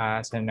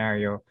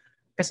scenario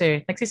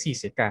kasi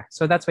nagsisisi ka.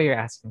 So that's why you're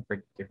asking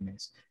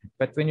forgiveness.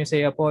 But when you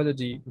say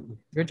apology,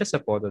 you're just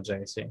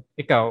apologizing.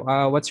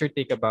 Ikaw, what's your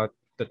take about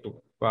the two?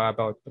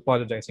 About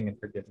apologizing and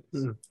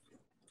forgiveness?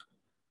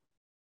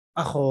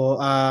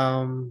 Ako,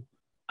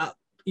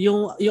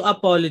 yung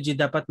apology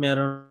dapat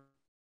meron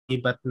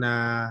iba't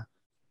na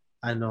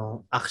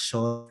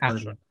action.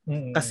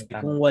 Kasi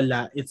kung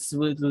wala, it's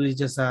really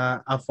just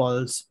a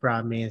false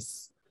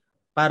promise.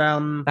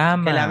 Parang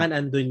kailangan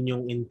andun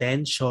yung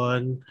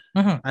intention,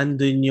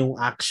 andun yung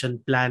action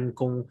plan.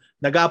 Kung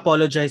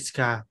nag-apologize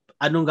ka,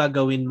 anong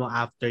gagawin mo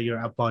after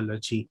your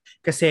apology?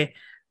 Kasi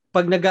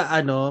pag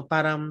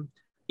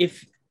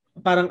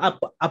parang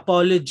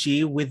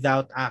apology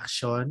without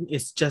action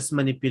is just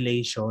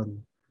manipulation.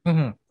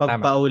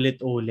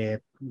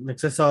 Pagpaulit-ulit.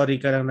 Nagsasorry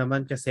ka lang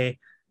naman kasi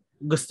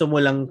gusto mo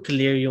lang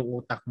clear yung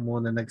utak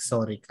mo na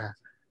nag-sorry ka.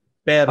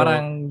 Pero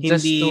parang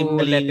hindi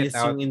malinis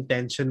yung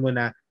intention mo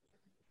na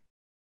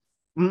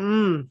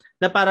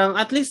na parang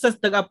at least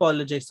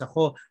nag-apologize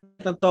ako.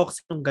 Ang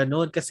toxic yung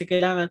ganun kasi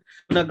kailangan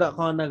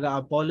kung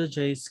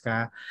nag-apologize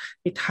ka,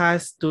 it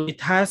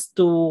has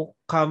to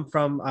come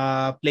from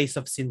a place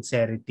of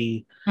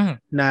sincerity.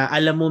 Na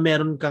alam mo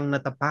meron kang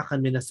natapakan,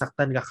 may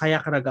nasaktan ka,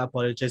 kaya ka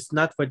nag-apologize,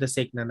 not for the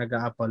sake na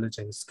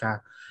nag-apologize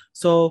ka.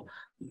 So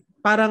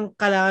parang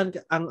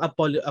kailangan ang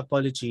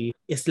apology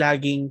is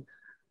laging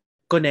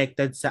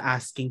connected sa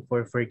asking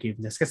for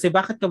forgiveness. Kasi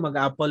bakit ka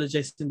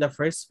mag-apologize in the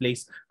first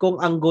place kung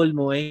ang goal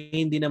mo ay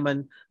hindi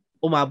naman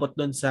umabot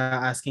doon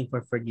sa asking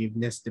for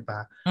forgiveness, di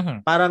ba?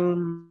 Parang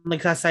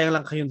nagsasayang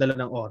lang kayong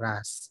dalawa ng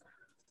oras.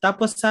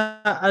 Tapos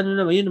sa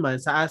yun naman,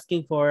 sa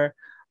asking for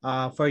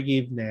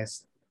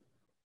forgiveness,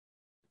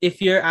 if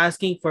you're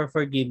asking for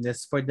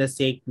forgiveness for the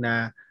sake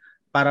na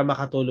para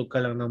makatulog ka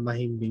lang ng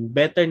mahimbing,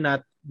 better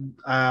not,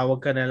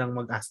 wag ka na lang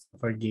mag-ask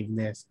for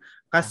forgiveness.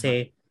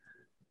 Kasi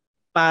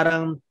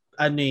parang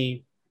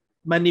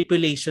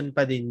manipulation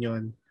pa din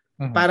yun.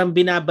 Parang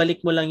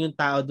binabalik mo lang yung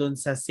tao doon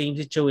sa same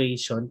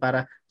situation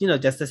para,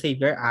 just to save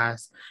your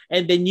ass.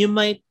 And then you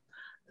might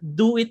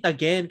do it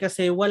again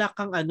kasi wala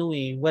kang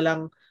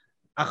walang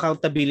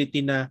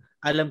accountability na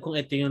alam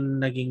kong ito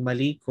yung naging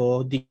mali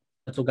ko, di ko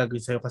ito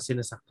gagawin sa'yo kasi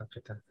nasaktan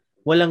kita.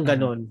 Walang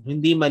ganon.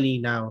 Hindi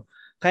malinaw.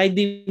 Kaya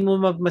di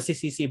mo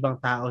masisisi ibang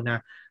tao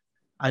na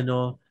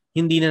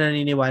hindi na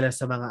naniniwala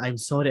sa mga I'm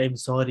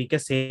sorry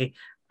kasi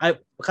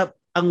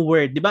ang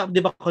word, 'di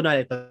ba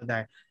kunwari ito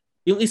dahil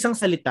yung isang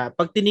salita,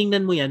 pag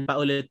tiningnan mo yan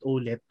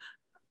paulit-ulit,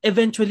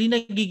 eventually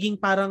nagiging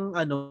parang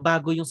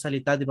bago yung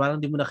salita, 'di ba? Parang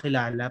hindi mo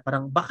nakilala,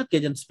 parang bakit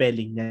ganyan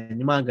spelling niya,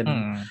 yung mga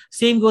ganun.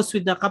 Same goes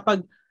with na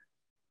kapag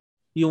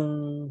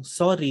yung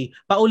sorry,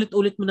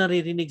 paulit-ulit mo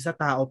naririnig sa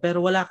tao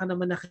pero wala ka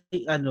naman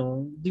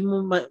hindi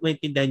mo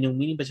maintindihan yung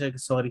meaning ba siya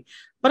sorry.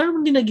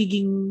 Parang hindi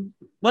nagiging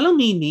walang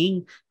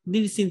meaning,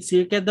 hindi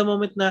sincere. Kaya the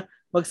moment na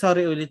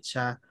mag-sorry ulit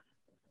siya,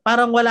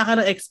 parang wala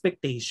ka ng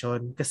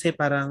expectation kasi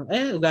parang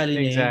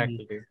ugali niya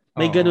yun.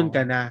 May ganun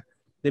ka na,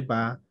 'di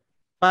ba?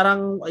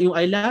 Parang yung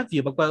I love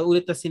you, pag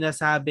paulit na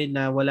sinasabi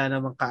na wala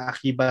namang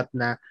kaakibat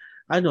na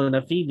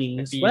na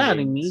feelings,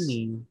 wala ring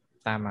meaning.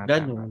 Tama.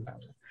 Ganun.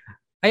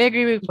 I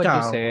agree with what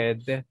you said.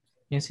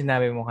 Yung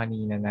sinabi mo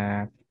kanina na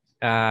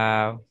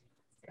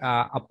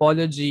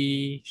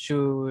apology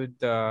should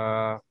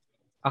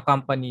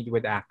accompanied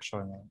with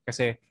action.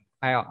 Kasi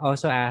I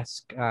also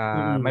ask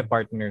my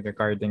partner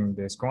regarding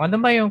this. Kung ano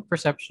ba yung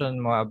perception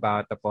mo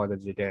about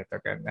apology dito.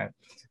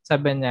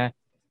 Sabi niya,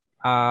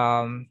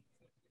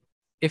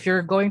 if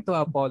you're going to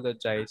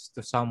apologize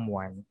to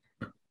someone,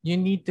 you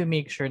need to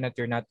make sure that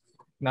you're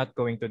not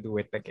going to do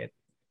it again.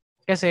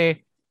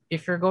 Kasi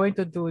if you're going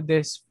to do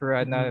this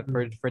for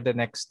the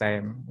next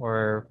time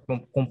or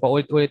kung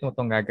paulit-ulit mo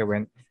itong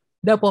gagawin,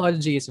 the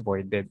apology is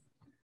voided.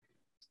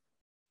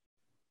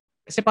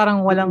 Kasi parang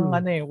walang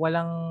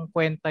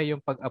kwenta yung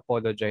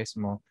pag-apologize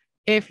mo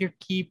if you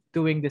keep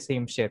doing the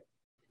same shit,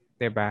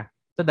 'di ba?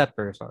 To that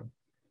person.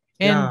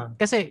 And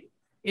kasi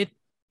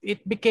it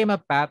became a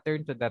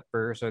pattern to that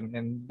person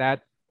and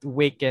that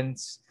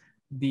wakens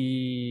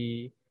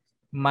the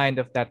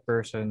mind of that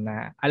person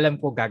na alam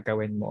ko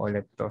gagawin mo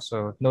ulit to.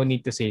 So, no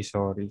need to say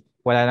sorry.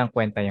 Wala nang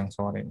kwenta yung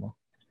sorry mo.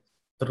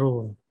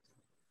 True.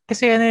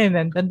 Kasi ano yun,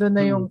 nandun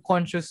na yung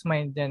conscious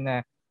mind niya na,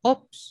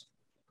 oops,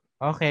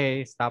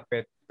 okay, stop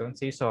it. Don't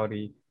say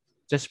sorry.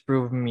 Just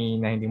prove me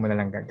na hindi mo na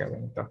lang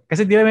gagawin to.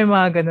 Kasi di ba may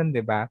mga ganun,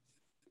 di ba?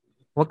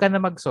 Huwag ka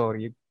na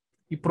mag-sorry.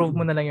 I-prove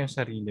mo na lang yung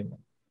sarili mo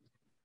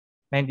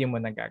na hindi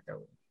mo na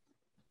gagawin.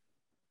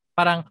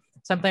 Parang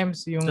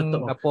sometimes yung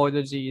Totoo.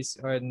 apologies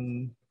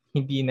on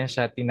hindi na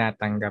siya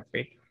tinatanggap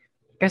eh.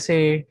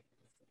 Kasi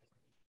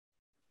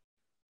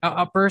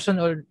a person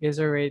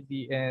is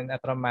already in a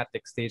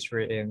traumatic stage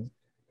we're in.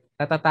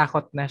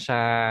 Natatakot na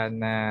siya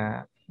na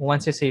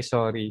once you say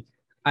sorry,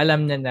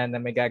 alam niya na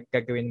may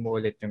gagawin mo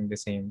ulit yung the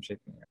same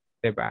shit niya.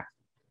 Diba?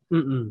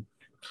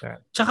 So,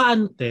 tsaka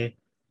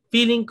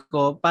feeling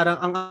ko parang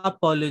ang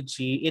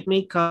apology, it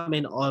may come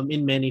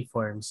in many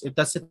forms. It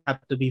doesn't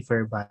have to be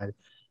verbal.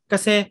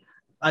 Kasi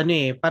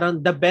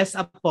parang the best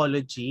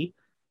apology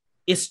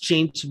is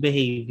change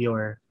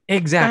behavior.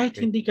 Exactly. Kahit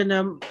hindi ka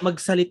na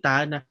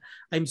magsalita na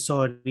I'm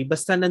sorry,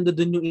 basta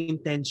nandoon yung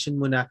intention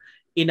mo na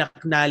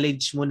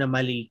in-acknowledge mo na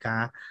mali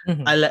ka,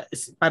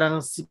 parang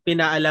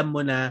pinaalam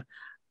mo na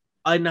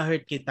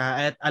na-hurt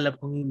kita at alam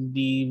kong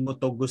hindi mo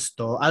to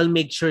gusto, I'll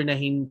make sure na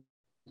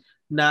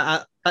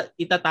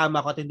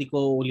itatama ko at hindi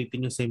ko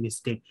ulitin yung same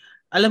mistake.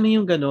 Alam mo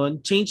yung ganun,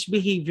 change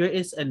behavior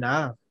is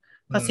enough.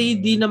 Kasi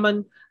hindi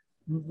naman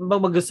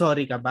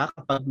mag-sorry ka ba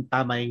kapag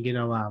tama yung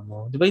ginawa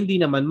mo? Di ba hindi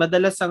naman?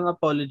 Madalas ang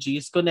apology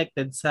is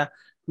connected sa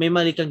may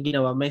mali kang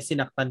ginawa, may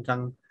sinaktan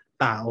kang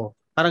tao.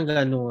 Parang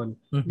ganoon.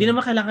 Hindi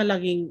naman kailangan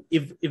laging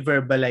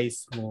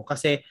i-verbalize mo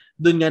kasi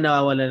doon nga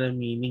nawawala ng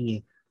meaning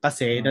eh.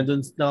 Kasi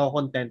nandun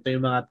nakokontento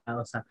yung mga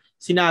tao sa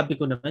sinabi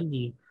ko naman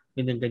eh.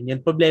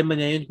 Ganyan. Problema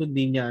niya yun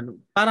kundi niya.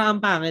 Parang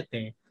ang pangit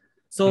eh.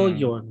 So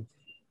yun.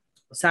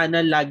 Sana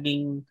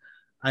laging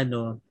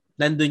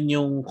nandun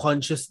yung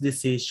conscious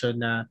decision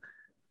na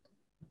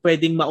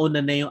pwedeng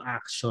mauna na yung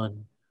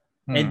action.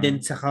 And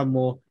then saka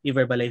mo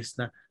i-verbalize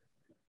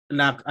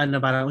na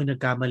parang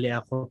nagkamali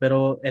ako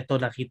pero eto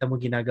nakita mo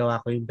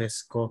ginagawa ko yung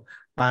best ko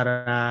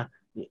para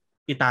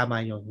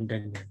itama yun.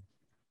 Ganyan.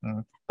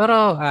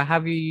 Pero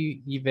have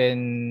you even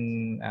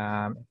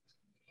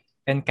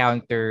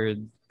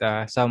encountered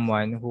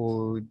someone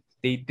who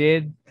they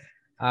did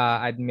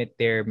admit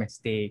their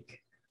mistake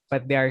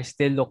but they are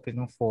still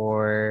looking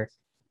for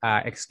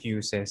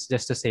excuses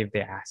just to save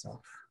their ass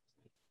off?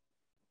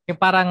 Yung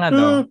parang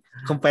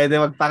kung pwede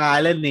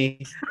magpangalan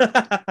eh.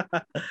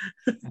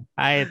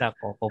 Ay,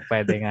 nako, kung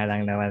pwede nga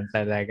lang naman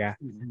talaga.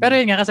 Pero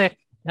yun nga kasi,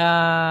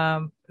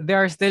 there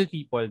are still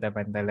people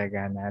naman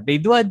talaga na they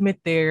do admit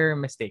their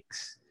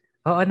mistakes.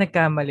 Oo,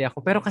 nagkamali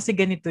ako. Pero kasi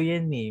ganito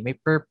yan eh.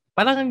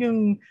 Parang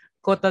yung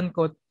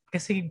quote-unquote,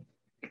 kasi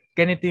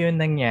ganito yung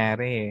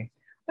nangyari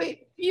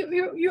eh.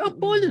 You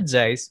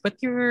apologize, but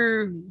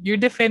you're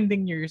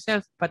defending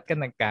yourself. Ba't ka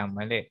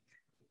nagkamali?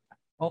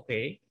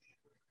 Okay.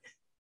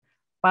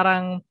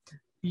 Parang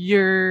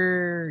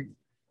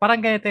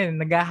parang ganito yun,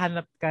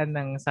 naghahanap ka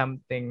ng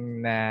something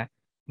na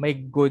may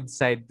good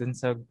side dun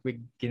sa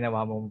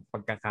ginawa mong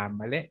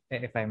pagkakamali,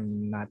 if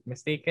I'm not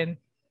mistaken.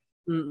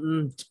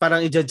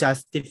 Parang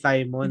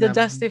i-justify mo na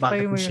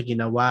bakit mo siya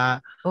ginawa.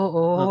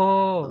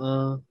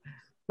 Oo.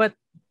 But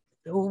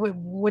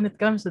when it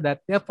comes to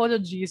that, the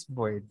apology is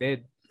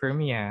voided for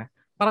me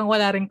Parang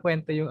wala rin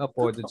kwenta yung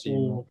apology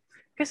mo.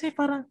 Kasi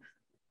parang,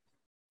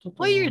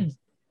 why you're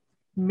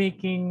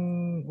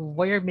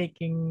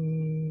making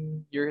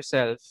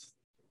yourself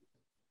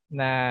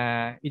na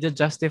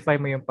i-justify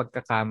mo yung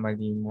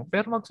pagkakamali mo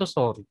pero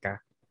magso-sorry ka.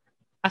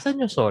 Asan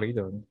yung sorry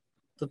doon?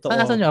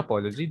 Asan yung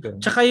apology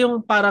doon? Tsaka yung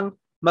parang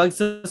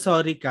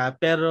magso-sorry ka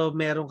pero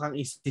meron kang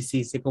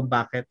isisisi kung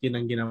bakit yun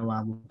ang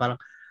ginawa mo.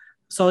 Parang,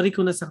 sorry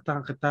kung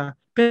nasaktan kita.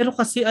 Pero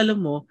kasi alam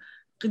mo,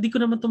 hindi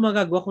ko naman ito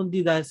magagawa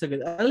kundi dahil sa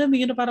ganun. Alam mo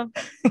yun na parang,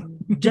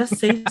 just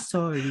say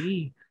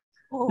sorry.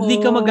 Hindi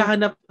ka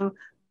maghahanap ng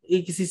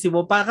ikisisi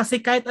mo.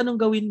 Kasi kahit anong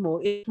gawin mo,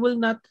 it will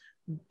not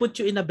put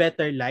you in a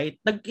better light.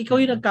 Ikaw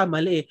yung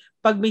nagkamali eh.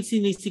 Pag may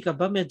sinisi ka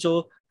ba,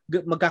 medyo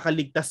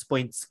magkakaligtas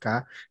points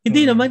ka.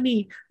 Hindi naman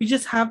eh. You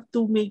just have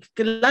to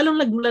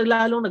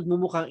lalong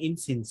nagmumukhang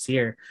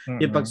insincere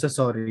yung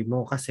pagsasorry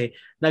mo kasi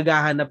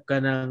naghahanap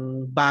ka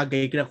ng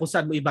bagay na kung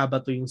saan mo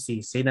ibabato yung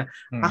sisi na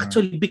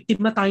actually,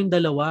 biktima tayong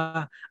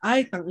dalawa.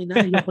 Ay,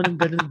 tangina, ayoko ng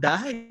ganun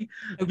dahil.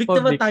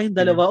 Biktima tayong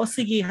dalawa. O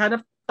sige,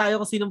 hanap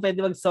tayo kung sinong pwede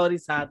mag-sorry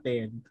sa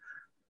atin.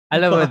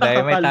 Alam mo, Day,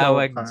 may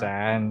tawag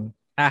dyan.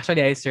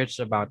 Actually, I searched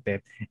about it.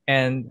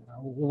 And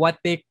what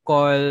they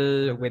call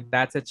with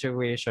that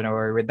situation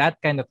or with that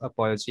kind of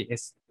apology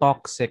is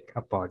toxic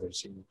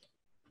apology.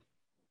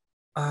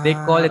 They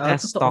call it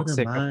as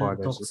toxic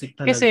apology. Toxic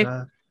talaga. Kasi,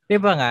 di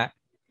ba nga,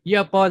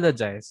 you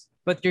apologize,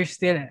 but you're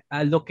still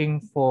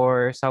looking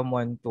for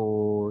someone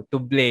to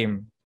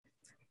blame.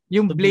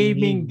 Yung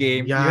blaming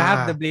game, you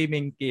have the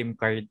blaming game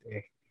card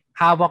eh.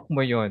 Hawak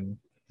mo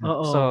yun.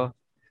 So,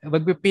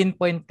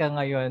 magpipinpoint ka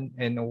ngayon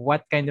in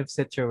what kind of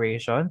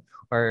situation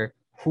or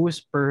whose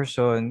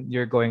person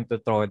you're going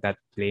to throw that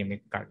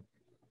blaming card.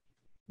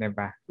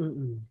 'Diba?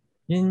 Mm-mm.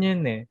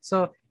 Yun eh.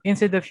 So,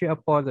 instead of you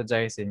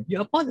apologizing, you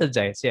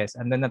apologize. Yes,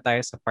 andun na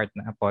tayo sa part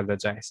na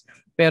apologize.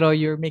 Pero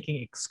you're making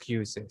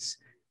excuses.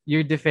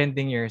 You're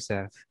defending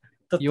yourself.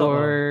 Totoo.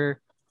 You're,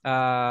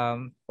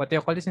 what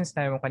you call this, yung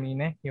sinabi mo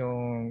kanina,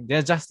 yung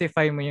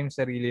justify mo yung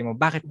sarili mo.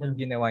 Bakit mo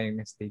ginawa yung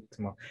mistakes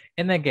mo?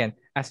 And again,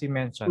 as you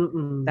mentioned,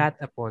 Mm-mm. that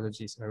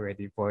apology is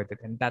already voided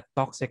and that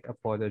toxic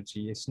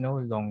apology is no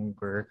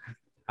longer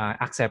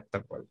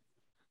acceptable.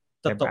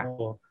 Diba?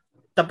 Totoo.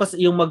 Tapos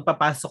yung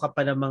magpapasok ka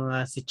pa ng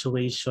mga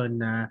situation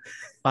na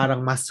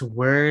parang mas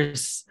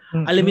worse.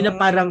 Alam mo na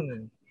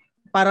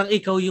parang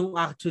ikaw yung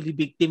actually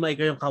biktima,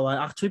 ikaw yung kawan.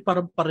 Actually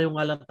parang pareho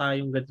nga lang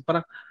tayong ganito.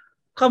 Parang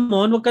come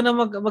on, wag ka na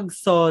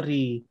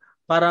mag-sorry.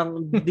 Parang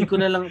di ko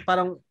na lang,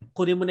 parang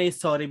kunin mo na yung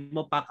sorry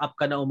mo, pack up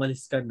ka na,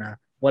 umalis ka na.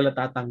 Wala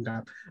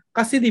tatanggap.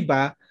 Kasi di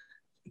ba,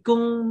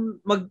 kung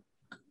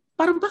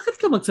parang bakit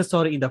ka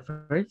magsasorry in the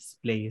first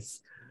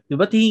place? Di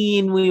ba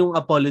hingin mo yung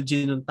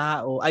apology ng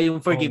tao, ay yung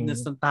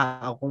forgiveness ng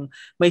tao kung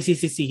may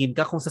sisisihin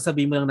ka, kung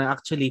sasabihin mo lang na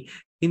actually,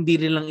 hindi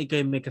rin lang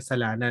ikaw yung may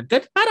kasalanan.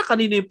 Para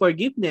kanino yung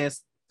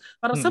forgiveness?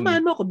 Parang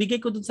samahan mo ako,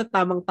 bigay ko dun sa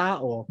tamang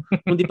tao,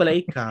 hindi pala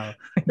ikaw.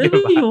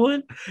 Diba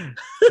yun?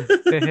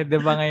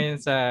 Diba ngayon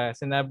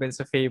sinabi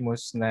sa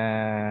famous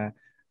na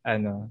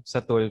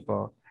sa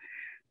Tulfo,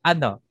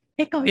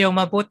 ikaw yung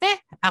mabuti,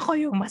 ako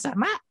yung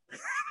masama.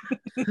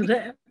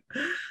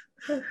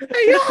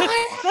 Ayoko na!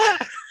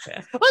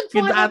 Huwag po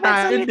ka na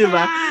magsalita!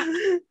 Diba?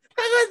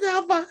 Pagod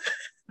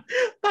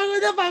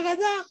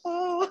na ako!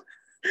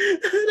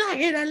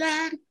 Lagi na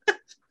lang!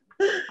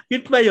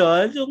 Hit ba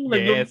yun? Yung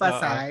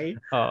naglumpasay?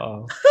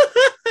 Oo.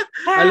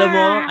 Alam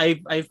mo,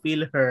 I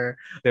feel her.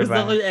 Diba? Gusto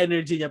ko yung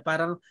energy niya.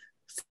 Parang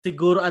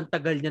siguro ang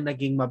tagal niya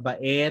naging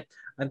mabait.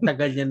 Ang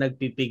tagal niya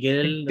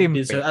nagpipigil.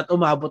 At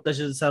umabot na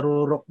siya sa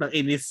rurok ng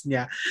inis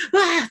niya.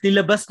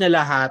 Nilabas niya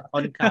lahat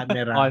on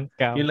camera. On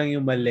cam. Yun lang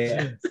yung mali.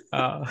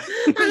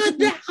 Pagod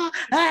na ako.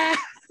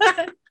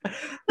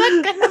 Huwag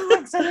ka na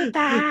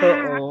magsalita.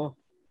 Oo.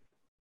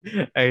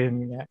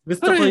 Ayun nga.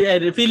 Gusto ko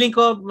yung feeling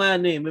ko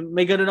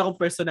may ganun akong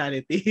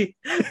personality.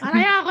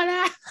 Parang ako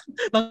na.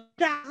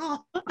 Pagod ako.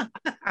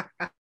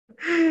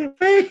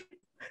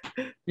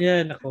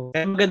 Yan ako.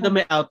 Kaya maganda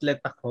may outlet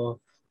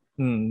ako.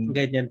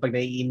 Ganyan. Pag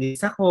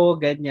naiinis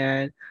ako,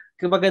 ganyan.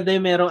 Kung maganda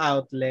yung merong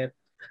outlet,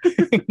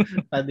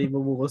 pwede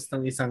bubukos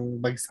ng isang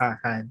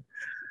bagsakan.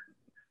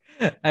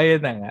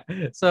 Ayun na nga.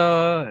 So,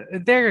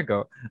 there you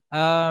go.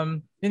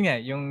 Yun nga,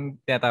 yung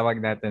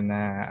tinatawag natin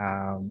na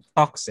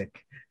toxic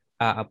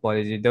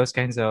apology. Those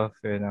kinds of,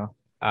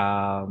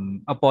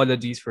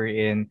 apologies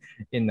wherein,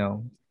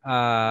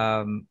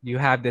 you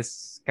have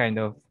this kind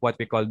of what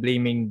we call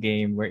blaming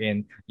game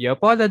wherein you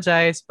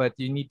apologize but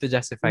you need to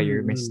justify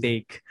your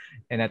mistake,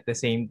 and at the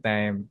same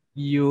time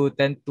you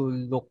tend to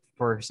look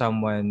for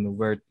someone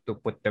where to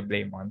put the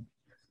blame on.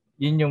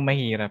 Yun yung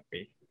mahirap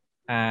eh.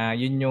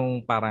 Yun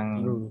yung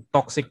parang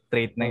toxic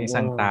trait ng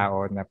isang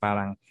tao na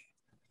parang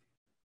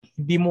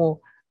hindi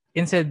mo,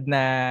 instead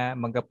na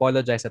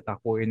mag-apologize at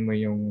akuin mo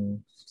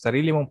yung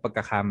sarili mong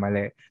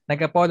pagkakamali,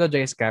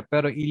 nag-apologize ka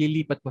pero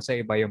ililipat mo sa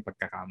iba yung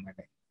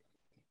pagkakamali.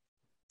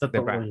 Totoo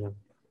diba? Yan.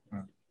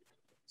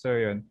 So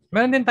yun.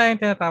 Meron din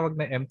tayong tinatawag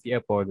na empty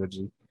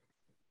apology.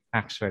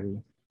 Actually.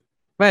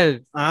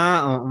 Well,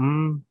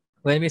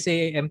 when we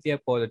say empty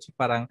apology,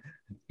 parang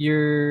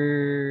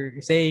you're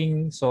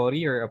saying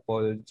sorry or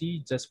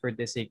apology just for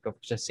the sake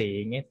of just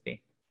saying it eh.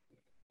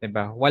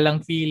 Diba? Walang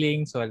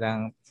feelings,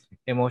 walang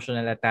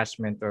emotional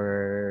attachment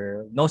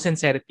or no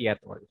sincerity at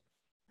all.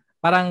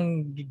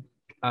 Parang,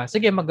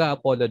 sige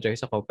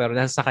mag-apologize ako pero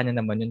nasa sa kanya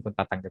naman yun kung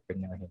tatanggapin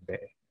niya o hindi.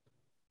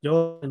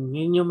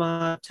 Yun yung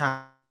mga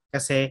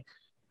kasi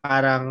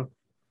parang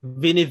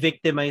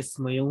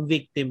vini-victimize mo yung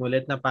victim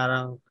ulit na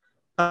parang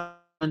pa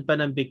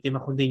ng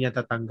biktima kung di niya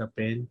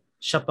tatanggapin.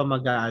 Siya pa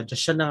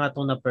mag-a-adjust. Siya na nga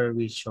itong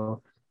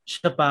na-perwisyo.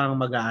 Siya pa ang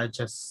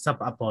mag-a-adjust sa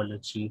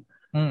apology.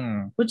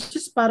 Which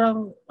is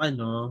parang,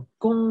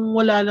 kung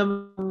wala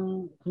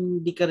namang, kung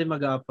hindi ka rin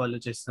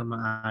mag-apologize na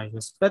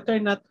maayos,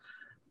 better not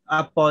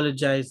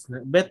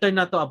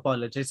to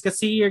apologize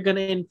kasi you're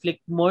gonna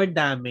inflict more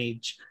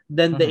damage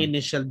than the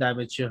initial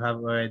damage you have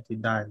already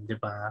done, di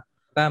ba?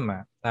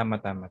 Tama.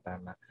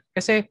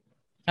 Kasi,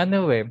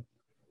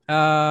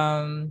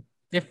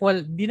 if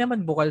di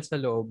naman bukal sa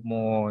loob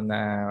mo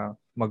na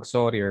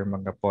mag-sorry or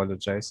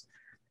mag-apologize,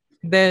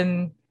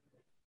 then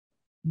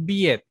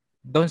be it.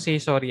 Don't say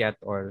sorry at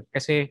all.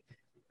 Kasi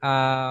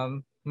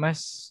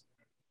mas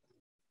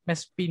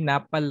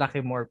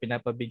pinapalaki mo or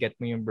pinapabigat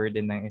mo yung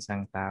burden ng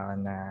isang tao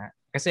na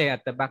kasi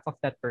at the back of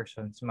that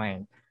person's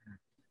mind,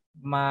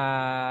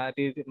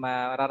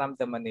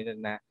 mararamdaman nila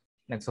na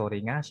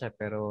nag-sorry nga siya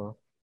pero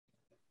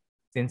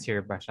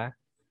sincere ba siya?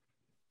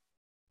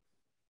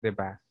 'Di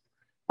ba?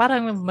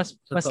 Parang mas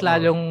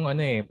lalong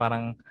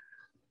parang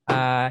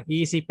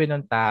iisipin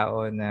ng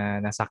tao na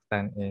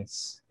nasaktan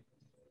is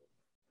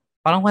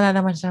parang wala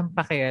naman siyang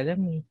pakialam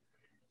eh.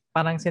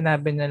 Parang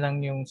sinabi na lang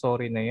yung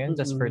sorry na yun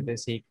just for the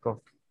sake of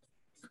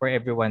for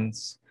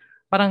everyone's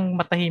parang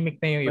matahimik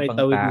na yung ibang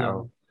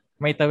tao.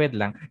 May tawid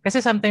lang. Kasi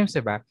sometimes,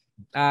 diba,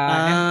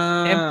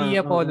 Empty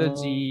Oo.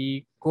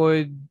 apology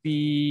could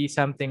be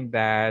something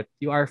that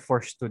you are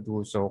forced to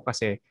do so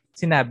kasi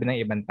sinabi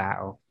ng ibang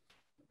tao.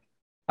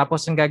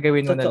 Tapos ang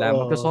gagawin mo na lang,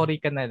 Totoo. magso-sorry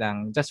ka na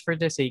lang just for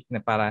the sake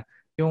na para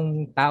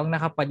yung taong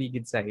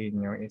nakapaligid sa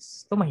inyo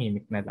is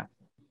tumahimik na lang.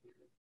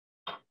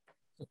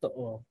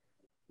 Totoo.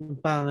 Ang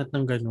pangit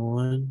ng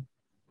ganun.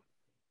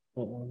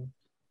 Oo.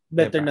 'Di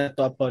Better ba? na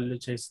to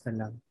apologize na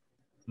lang.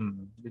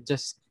 You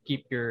just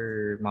keep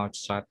your mouth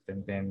shut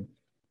and then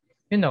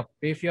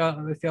if you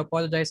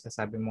apologize,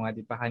 sabi mo nga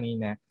di pa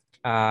kanina,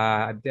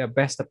 the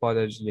best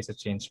apology is a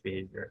change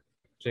behavior.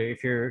 So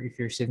if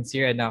you're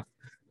sincere enough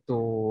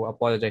to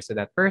apologize to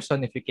that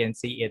person, if you can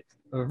say it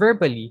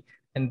verbally,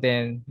 and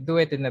then do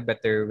it in a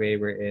better way,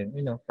 wherein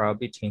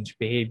probably change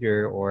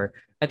behavior or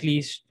at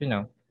least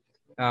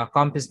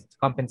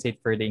compensate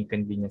for the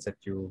inconvenience that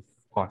you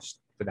caused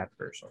to that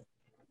person.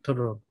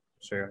 True.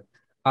 So yun.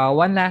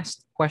 One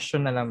last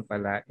question na lang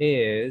pala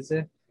is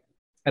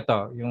ito,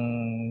 yung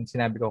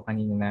sinabi ko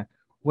kanina na,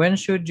 when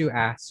should you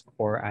ask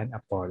for an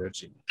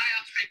apology?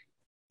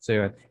 So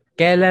yun.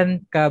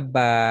 Kailan ka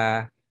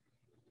ba,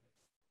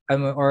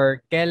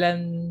 or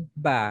kailan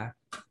ba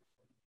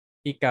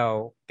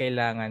ikaw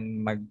kailangan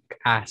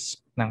mag-ask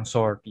ng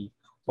sorry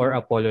or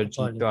apology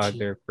to Apology.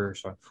 other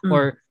person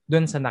or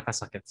dun sa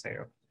nakasakit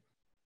sa'yo?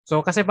 So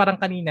kasi parang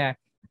kanina,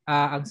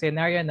 ang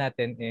scenario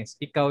natin is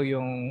ikaw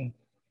yung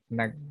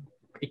nag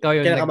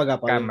Kailan ka nagkamali.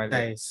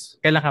 mag-apologize?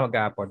 Kailan ka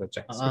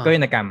mag-apologize? Ikaw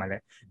yung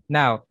nagkamali.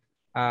 Now,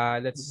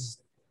 let's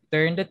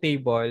turn the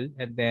table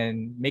and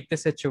then make the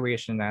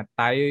situation na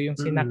tayo yung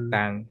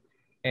sinaktan,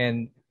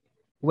 and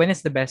when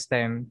is the best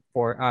time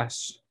for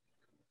us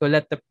to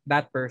let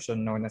that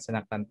person know na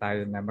sinaktan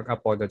tayo na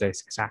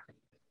mag-apologize ka sa akin?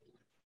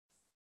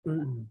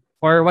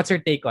 Or what's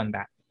your take on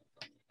that?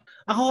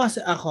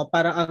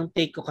 Parang ang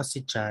take ko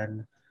kasi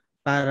dyan,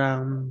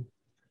 parang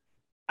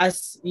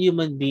as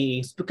human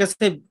beings,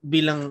 kasi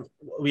bilang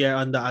we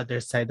are on the other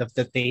side of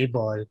the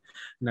table,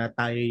 na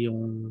tayo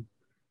yung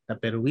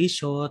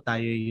naperwisyo,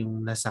 tayo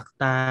yung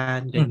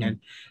nasaktan, ganyan.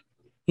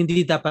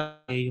 Hindi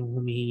dapat tayo yung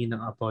humihingi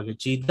ng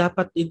apology.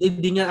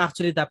 Hindi nga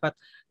actually dapat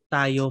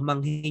tayo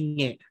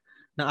manghingi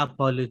ng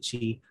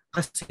apology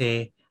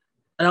kasi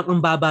ang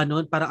baba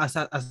nun, parang as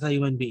a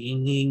human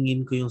being,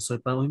 hihingin ko yung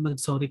sorry. Parang,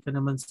 mag-sorry ka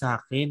naman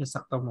sa akin,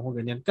 nasaktan mo ko,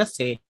 ganyan.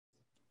 Kasi,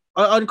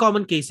 on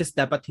common cases,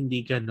 dapat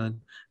hindi ganun.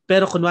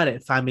 Pero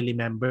kunwari, family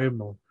member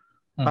mo,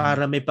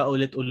 para may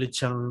paulit-ulit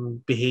siyang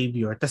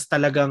behavior, tas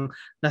talagang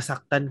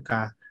nasaktan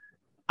ka,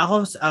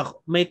 ako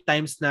may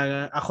times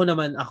na ako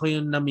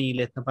yung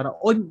namilit na parang,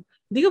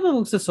 hindi ka ba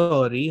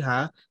magsasorry,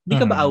 ha? Hindi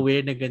ka ba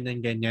aware na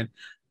ganyan-ganyan?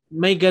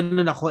 May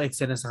ganun ako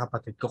eksena sa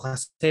kapatid ko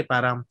kasi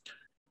parang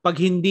pag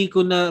hindi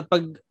ko na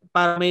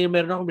para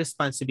meron akong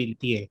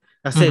responsibility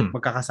kasi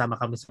magkakasama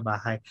kami sa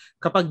bahay.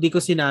 Kapag di ko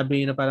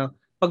sinabi na parang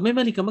pag may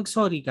mali ka,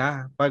 mag-sorry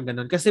ka. Pag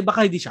ganun. Kasi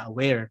baka hindi siya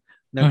aware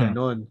na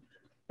ganun.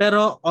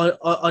 Pero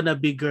on a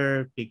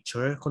bigger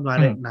picture,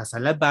 kunwari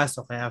nasa labas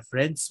o kaya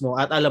friends mo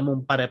at alam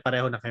mong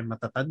pare-pareho na kayo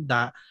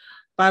matatanda,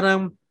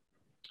 parang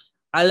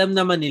alam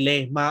naman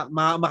nila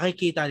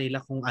makikita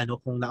nila kung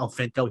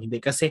na-offend ka o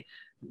hindi. Kasi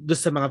doon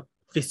sa mga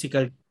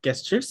physical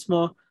gestures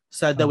mo,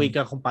 sa the way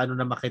ka kung paano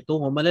na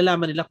makitungo,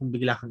 malalaman nila kung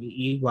bigla kang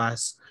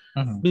iiwas.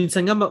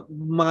 Minsan nga,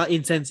 mga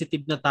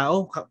insensitive na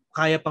tao,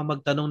 kaya pang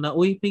magtanong na,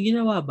 uy, may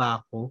ginawa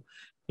ba ako?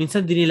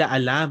 Minsan di nila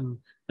alam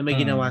na may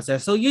ginawa sila.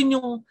 So, yun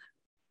yung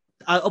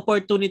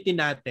opportunity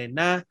natin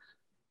na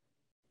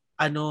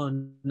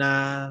na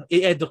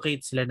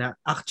i-educate sila na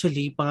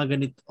actually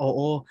ganito,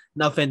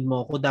 na-offend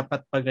mo ko,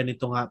 dapat pag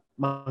ganito nga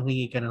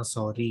manghingi ka ng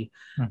sorry.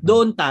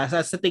 Doon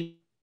sa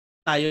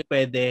tayo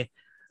pwede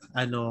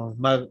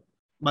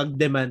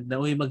mag-demand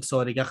na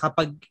mag-sorry ka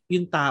kapag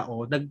yung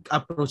tao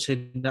nag-approach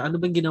na ano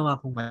bang ginawa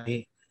kong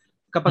mali.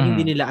 Kapag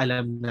hindi nila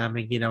alam na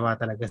may ginawa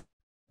talaga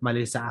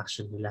mali sa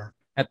action nila.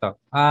 Eto.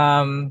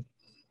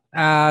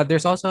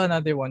 There's also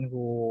another one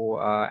who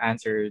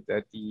answered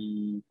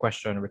the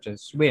question, which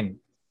is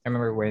Win. I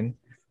remember Win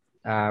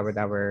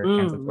with our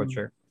cancel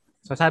culture.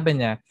 So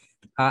sabi niya,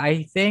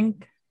 I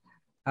think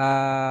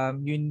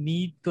you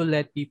need to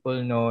let people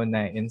know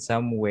na in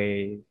some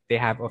way they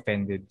have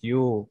offended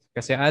you.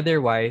 Kasi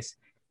otherwise,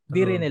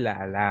 di rin nila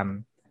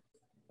alam.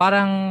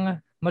 Parang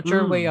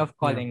mature way of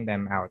calling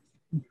them out.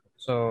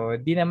 So,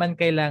 di naman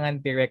kailangan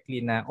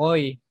directly na,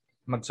 oy,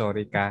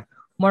 mag-sorry ka.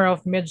 More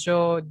of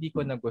medyo di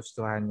ko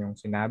nagustuhan yung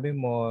sinabi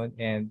mo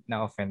and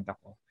na-offend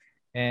ako.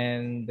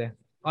 And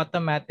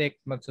automatic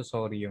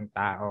magsusorry yung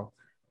tao.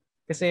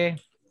 Kasi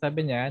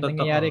sabi niya,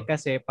 nangyayari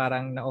kasi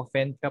parang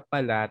na-offend ka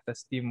pala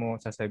tapos di mo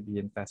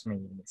sasabihin tapos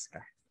may inis ka.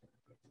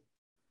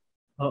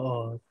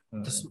 Oo.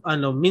 Tapos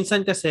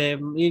minsan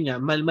kasi, yun nga,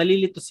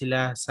 malilito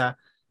sila sa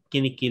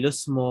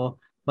kinikilos mo,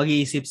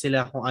 mag-iisip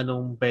sila kung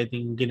anong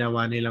pwedeng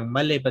ginawa nilang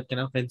mali, ba't ka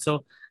na-offend.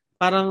 So,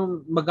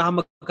 parang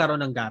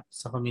magkakaroon ng gap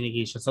sa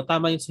communication. So,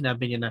 tama yung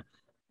sinabi niya na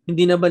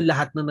hindi naman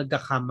lahat ng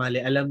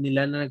nagkakamali, alam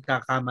nila na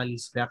nagkakamali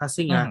sila.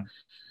 Kasi nga,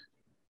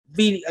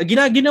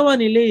 ginawa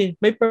nila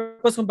May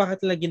purpose kung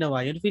bakit nila ginawa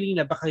yun. Feeling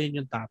nila baka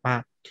yun yung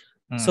tama.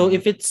 So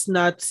if it's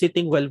not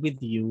sitting well with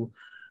you,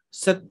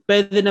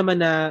 pwede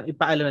naman na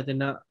ipaalam natin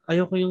na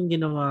ayoko yung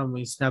ginawa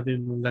mo, yung sinabi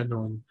mo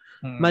gano'n.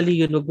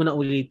 Mali yun, wag mo na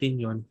ulitin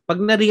yun.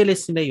 Pag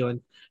na-realize nila yun,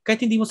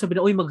 kahit hindi mo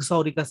sabihin na, uy,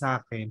 mag-sorry ka sa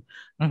akin,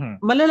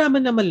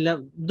 malalaman naman lang,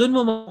 doon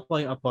mo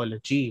makuha yung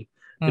apology.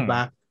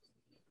 Diba?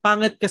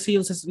 Pangit kasi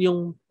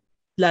yung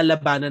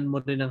lalabanan mo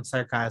rin ng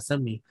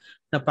sarcasm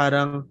na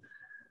parang,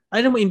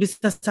 alam mo,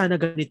 imbis na sana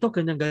ganito,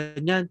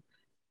 ganyan,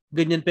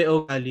 ganyan pa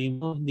yung ugali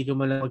mo, hindi ka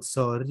malang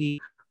mag-sorry.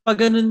 Pag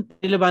ganun,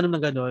 nilabanan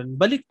ng ganun,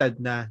 baliktad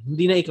na.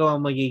 Hindi na ikaw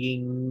ang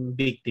magiging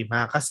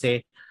biktima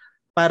kasi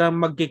parang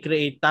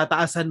mag-create,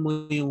 tataasan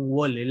mo yung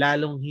wall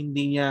lalong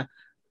hindi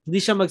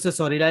siya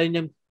magsasorry, lalo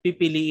niya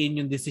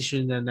pipiliin yung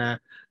decision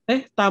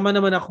tama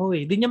naman ako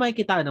eh. Hindi niya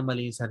makikita na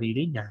mali yung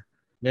sarili niya.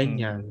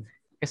 Ganyan.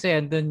 Kasi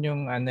andun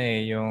yung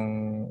yung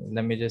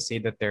let me just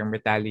say the term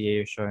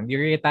retaliation.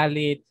 You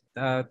retaliate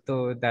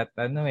to that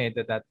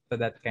to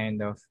that kind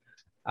of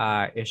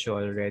issue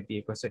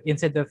already. Because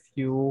instead of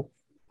you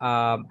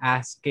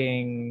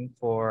asking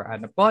for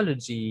an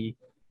apology,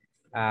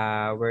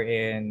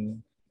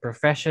 wherein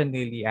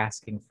professionally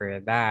asking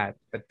for that.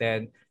 But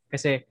then,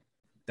 kasi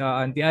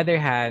on the other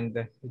hand,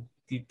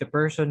 the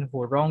person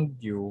who wronged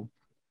you,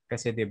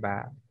 kasi 'di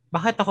ba,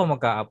 bakit ako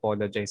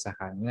mag-apologize sa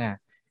kanya?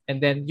 And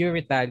then you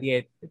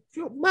retaliate.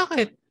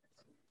 Bakit?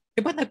 'Di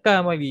ba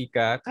nagkamali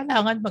ka?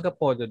 Kailangan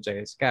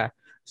mag-apologize ka.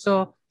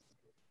 So,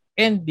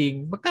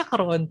 ending,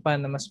 magkakaroon pa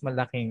na mas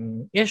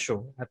malaking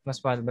issue at mas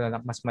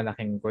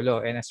malaking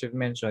gulo. And as you've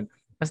mentioned,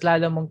 mas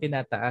lalo mong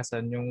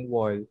tinataasan yung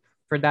wall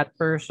for that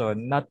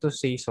person not to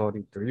say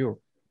sorry to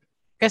you.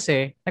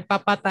 Kasi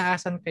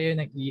nagpapataasan kayo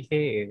ng ihe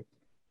eh.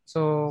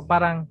 So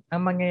parang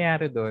ang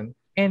mangyayari doon,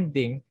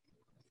 ending,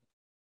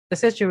 the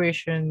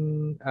situation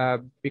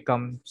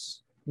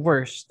becomes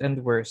worse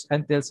and worse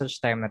until such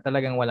time na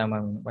talagang wala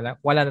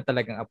na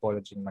talagang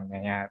apology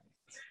mangyayari.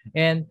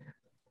 And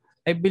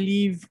I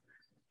believe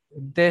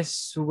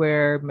this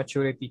where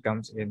maturity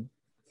comes in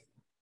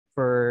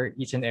for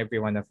each and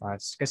every one of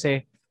us.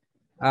 Kasi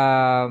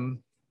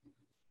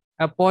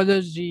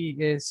apology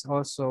is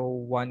also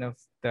one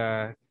of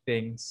the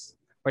things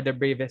or the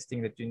bravest thing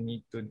that you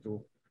need to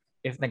do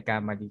if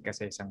nagkamali ka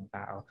sa isang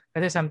tao.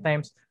 Kasi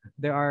sometimes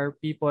there are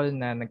people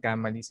na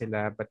nagkamali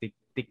sila but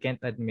they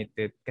can't admit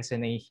it kasi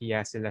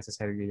nahihiya sila sa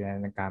sarili na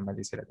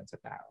nagkamali sila dun sa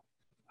tao.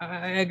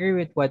 I agree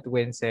with what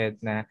Win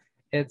said na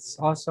it's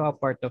also a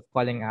part of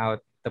calling out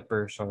the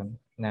person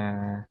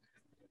na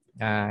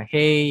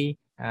hey,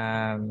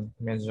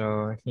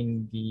 medyo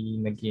hindi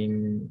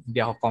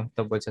ako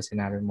comfortable sa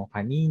sinabi mo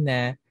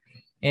kanina.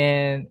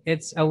 And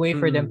it's a way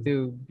for them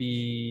to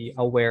be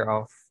aware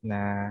of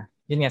na,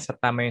 yun nga, sa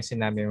tama yung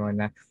sinabi mo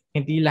na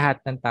hindi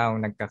lahat ng taong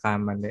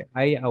nagkakamali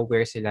ay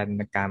aware sila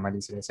na nagkamali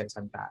sila sa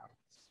isang tao.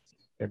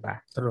 Diba?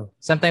 True.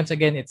 Sometimes,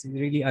 again, it's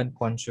really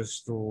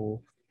unconscious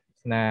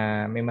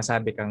na may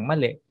masabi kang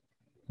mali,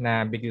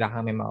 na bigla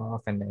kang may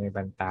ma-offend ng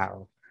ibang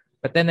tao.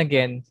 But then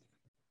again,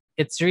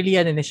 it's really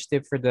an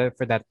initiative for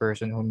that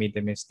person who made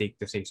the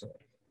mistake to say sorry.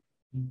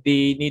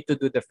 They need to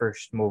do the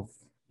first move,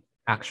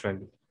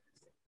 actually.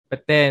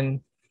 But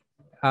then,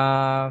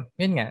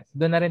 yun nga,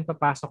 doon na rin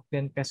papasok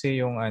din kasi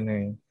yung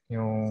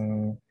yung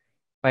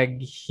pag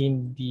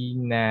hindi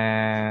na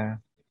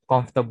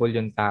comfortable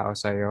yung tao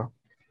sa'yo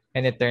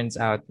and it turns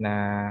out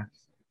na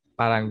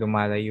parang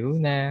lumalayo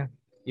na,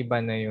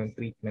 iba na yung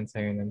treatment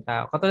sa'yo ng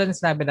tao. Katulad ng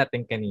sinabi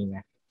natin kanina,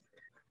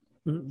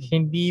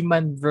 hindi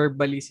man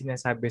verbally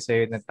sinasabi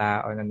sa'yo ng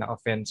tao na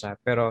na-offend siya,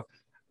 pero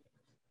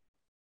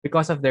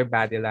because of their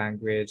body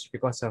language,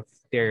 because of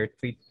their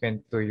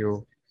treatment to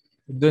you,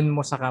 dun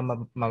mo saka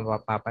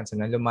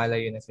mapapansin na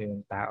lumalayo na sa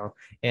yung tao.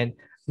 And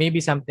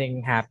maybe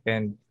something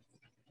happened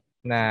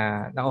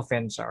na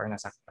na-offend siya or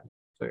nasaktan.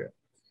 So yun.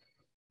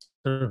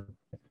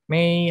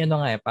 May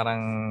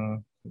parang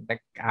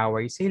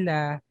nag-away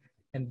sila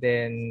and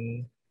then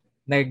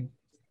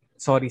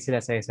nag-sorry sila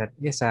sa isa't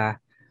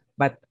isa.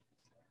 But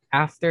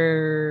after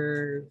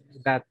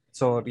that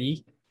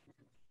sorry,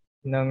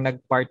 nung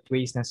nag-part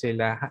ways na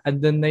sila,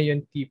 andun na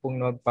yung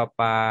tipong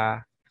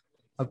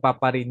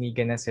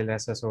magpaparinigan na sila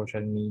sa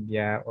social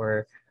media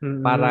or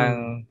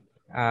parang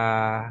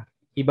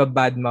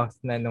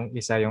iba-badmouth na nung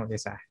isa yung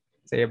isa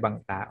sa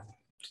ibang tao.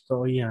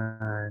 So,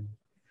 yan.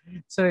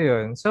 So,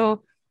 yun.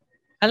 So,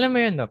 alam mo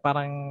yun, no?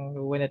 Parang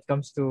when it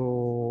comes to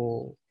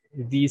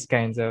these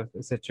kinds of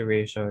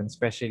situations,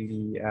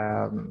 especially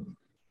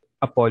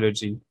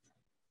apology,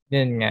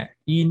 yun nga,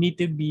 you need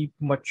to be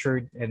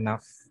matured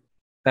enough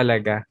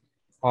talaga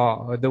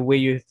the way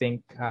you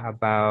think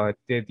about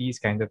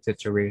these kinds of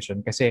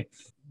situations. Kasi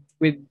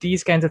with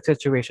these kinds of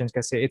situations,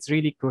 kasi it's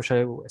really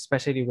crucial,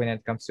 especially when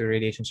it comes to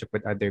relationship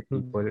with other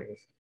people.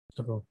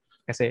 True.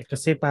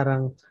 Kasi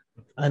parang,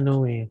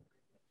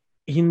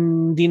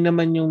 hindi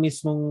naman yung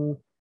mismong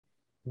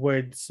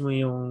words mo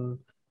yung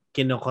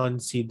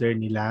kino-consider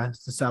nila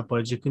sa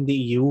apology,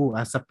 kundi you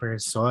as a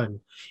person.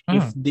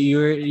 If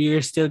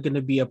you're still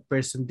gonna be a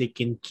person they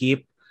can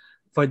keep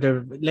for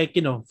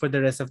for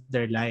the rest of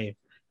their life.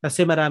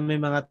 Kasi marami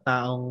mga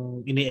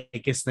taong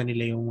ini-ekis na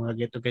nila yung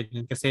mga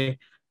ganyan kasi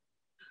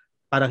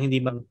parang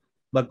hindi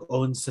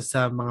mag-own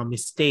sa mga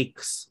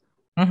mistakes.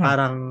 Mhm.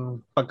 Parang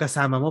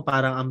pagkasama mo,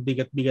 parang ang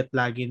bigat-bigat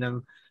lagi ng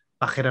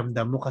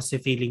pakiramdam mo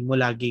kasi feeling mo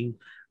laging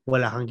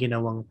wala kang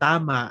ginawang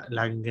tama,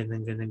 laging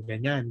ganyan, ganyan,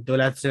 ganyan.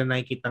 Wala sila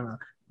nakikita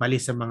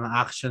mali sa mga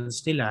actions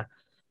nila.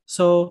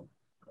 So,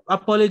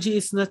 apology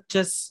is not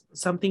just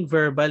something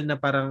verbal na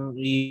parang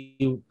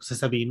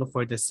sasabihin mo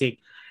for the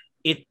sake.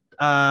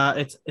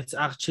 It's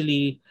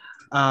actually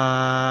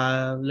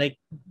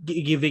like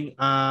giving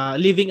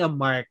leaving a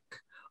mark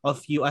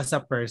of you as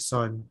a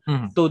person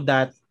Mhm. to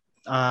that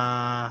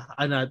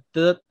to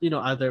that,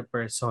 other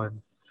person.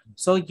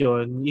 So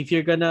yun, if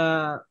you're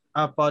gonna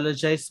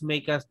apologize,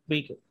 make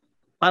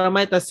para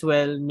might as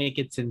well make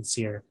it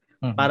sincere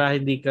Mhm. para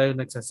hindi kayo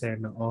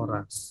nagsasayang ng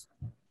oras.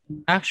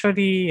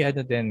 Actually,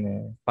 ano din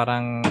eh,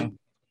 parang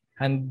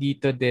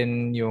andito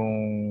din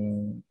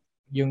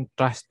yung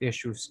trust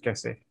issues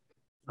kasi.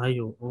 Ay,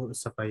 oo,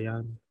 isa pa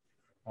yan.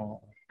 Oo.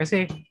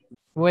 Kasi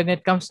when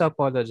it comes to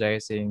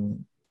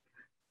apologizing,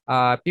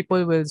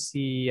 people will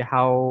see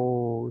how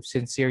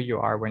sincere you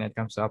are when it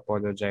comes to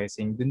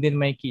apologizing. Dun din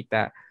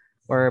makikita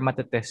or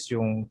matetest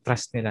yung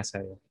trust nila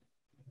sa'yo.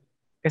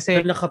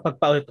 Kasi, Lalo kapag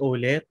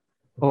paulit-ulit,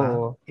 diba?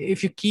 oo,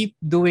 if you keep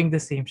doing the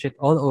same shit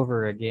all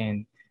over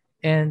again,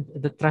 and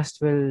the trust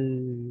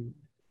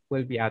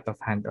will be out of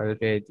hand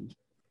already.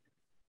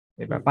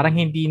 Diba? Parang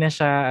Mm-mm. hindi na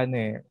siya, ano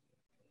eh,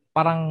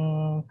 parang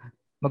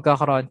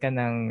magkakaroon ka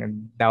ng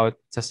doubt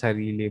sa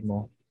sarili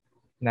mo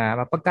na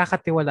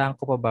mapagkakatiwalaan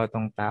ko pa ba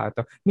itong tao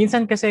to.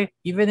 Minsan kasi,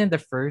 even in the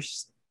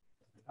first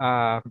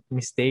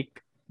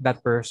mistake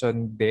that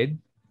person did,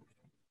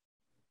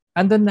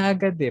 andun na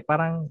agad eh.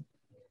 Parang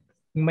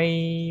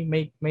may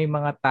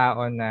mga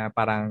tao na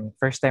parang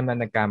first time na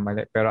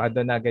nagkamali, pero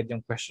andun na agad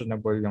yung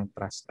questionable yung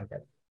trust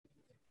agad.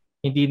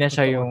 Hindi na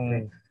siya Totoo, yung,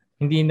 te.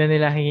 hindi na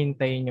nila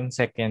hihintayin yung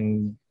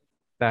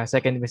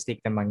second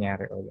mistake na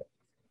mangyari ulit.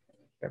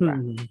 Diba?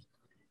 Mm-mm.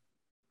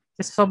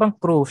 Kasi sobrang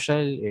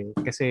crucial eh.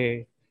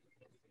 Kasi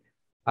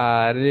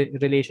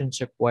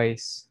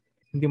relationship-wise,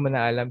 hindi mo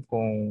na alam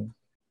kung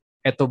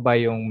eto ba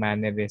yung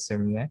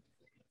mannerism niya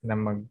na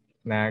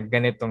na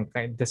ganitong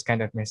this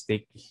kind of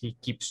mistake he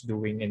keeps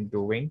doing and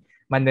doing.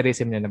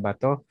 Mannerism niya na ba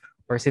to?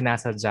 Or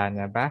sinasadya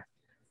niya ba?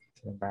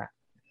 Diba?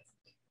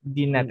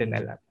 Hindi natin Mm-mm.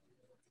 alam.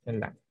 Yun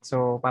lang.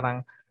 So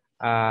parang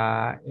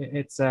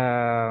it's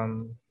uh,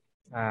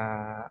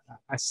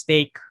 a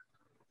stake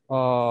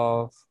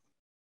of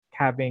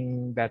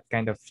having that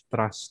kind of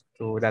trust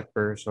to that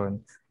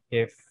person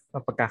if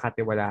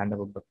mapagkakatiwalaan na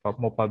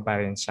mo pa ba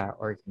rin siya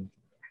or hindi.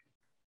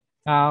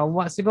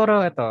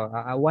 Siguro ito,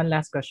 one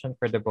last question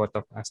for the both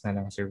of us na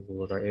lang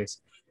siguro is,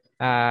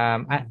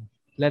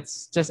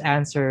 let's just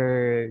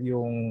answer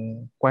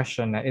yung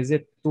question na, is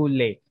it too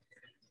late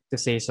to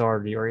say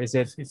sorry or is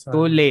it Say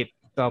too sorry. late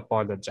to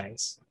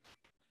apologize?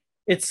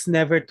 It's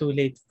never too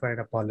late for an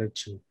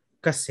apology.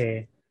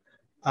 Kasi,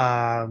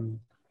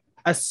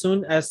 as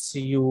soon as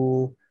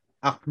you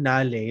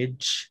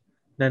acknowledge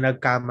na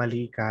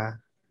nagkamali ka,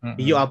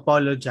 you Mm-mm.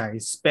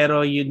 apologize,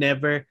 pero you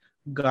never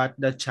got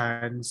the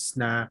chance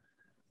na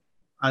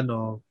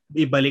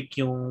ibalik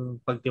yung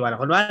pagtiwala.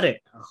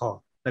 Kunwari,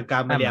 ako,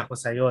 nagkamali Tama. ako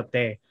sa iyo,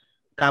 te.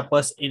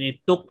 Tapos,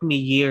 it took me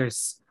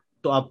years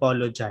to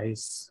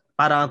apologize.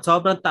 Parang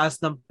sobrang taas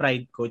ng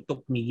pride ko, it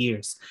took me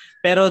years.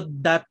 Pero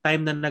that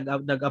time na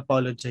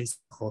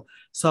nag-apologize ako,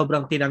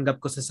 sobrang tinanggap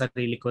ko sa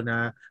sarili ko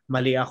na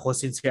mali ako,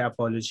 sincere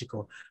apology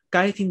ko.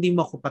 Kahit hindi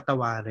mo ako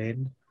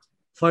patawarin,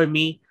 for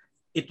me,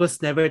 it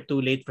was never too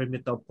late for me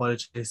to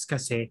apologize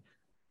kasi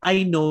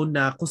I know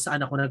na kung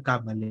saan ako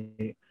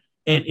nagkamali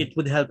and Mhm. it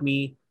would help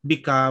me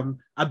become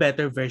a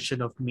better version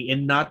of me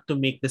and not to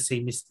make the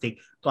same mistake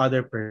to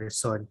other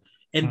person.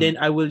 And Mhm. then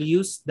I will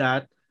use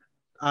that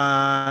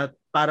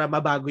para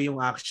mabago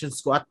yung actions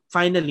ko at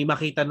finally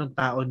makita ng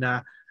tao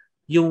na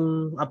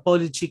yung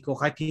apology ko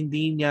kahit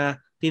hindi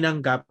niya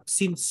tinanggap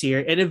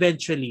sincere and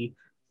eventually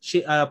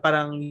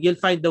parang you'll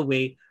find a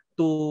way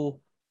to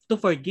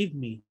forgive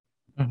me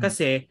Mhm.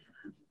 kasi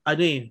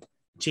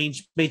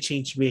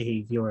change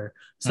behavior.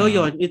 So Mhm.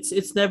 yon,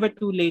 it's never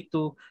too late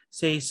to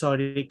say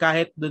sorry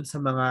kahit dun sa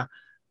mga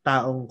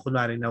taong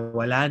kunwari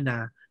nawala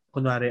na,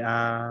 kunwari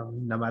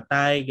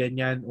namatay,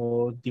 ganyan,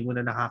 o di mo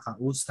na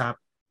nakakausap.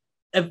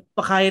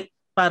 Kahit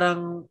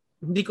parang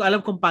hindi ko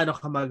alam kung paano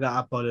ka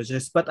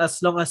mag-apologize but as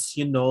long as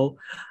you know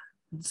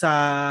sa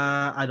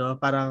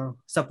parang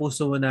sa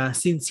puso mo na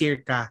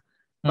sincere ka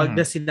pag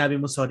na Mhm. sinabi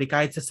mo sorry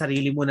kahit sa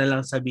sarili mo na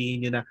lang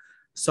sabihin niyo na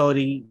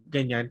sorry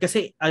ganyan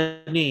kasi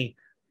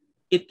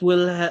it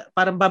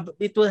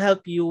will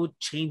help you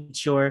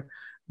change your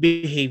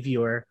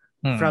behavior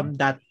Mhm. from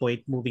that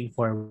point moving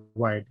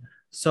forward.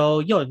 So,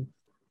 yun,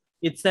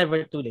 it's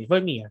never too late for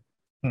me.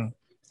 Hmm.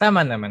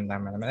 Tama naman,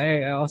 tama naman.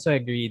 I also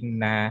agree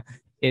na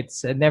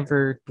it's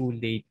never too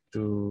late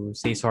to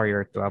say sorry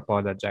or to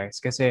apologize.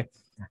 Kasi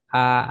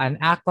an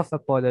act of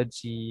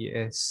apology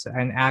is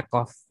an act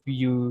of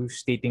you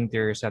stating to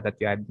yourself that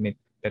you admit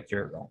that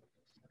you're wrong.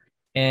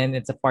 And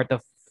it's a part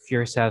of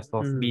yourself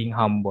of Mm. being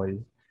humble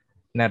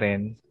na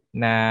rin.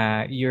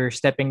 na you're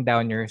stepping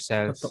down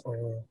yourself,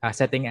 Totoo.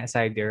 setting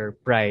aside your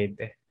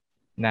pride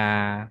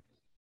na,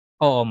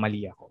 oo,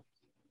 mali ako.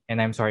 And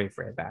I'm sorry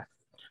for that.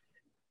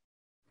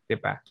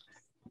 Diba?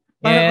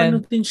 Parang ano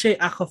And, din siya,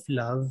 act of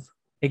love.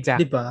 Di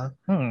exactly. ba?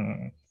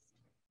 Mm-mm.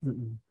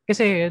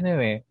 Kasi,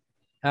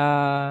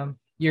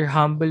 you're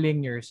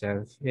humbling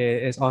yourself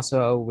is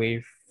also a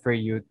way for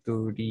you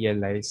to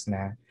realize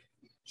na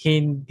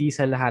hindi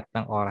sa lahat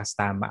ng oras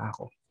tama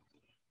ako.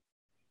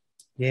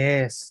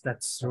 Yes,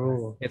 that's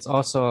true. It's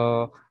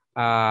also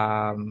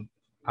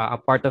a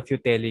part of you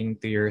telling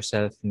to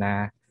yourself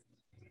na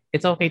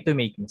it's okay to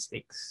make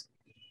mistakes.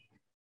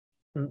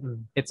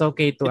 Mm-mm. It's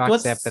okay to It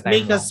accept was that I'm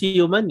make us wrong.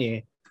 human eh.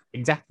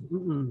 Exactly.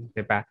 Mm-mm.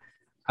 Diba?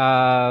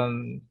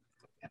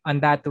 On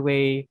that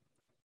way,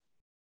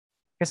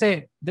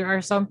 kasi there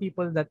are some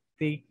people that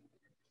they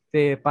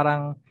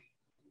parang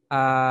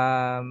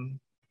um,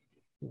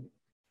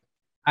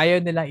 ayaw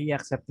nilang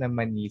i-accept na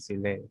mali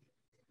sila eh.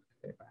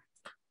 Diba?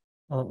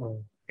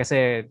 Oo.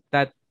 Kasi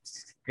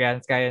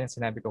kaya ng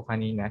sinabi ko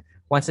kanina,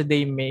 once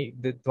they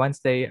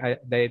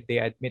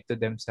admit to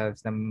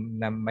themselves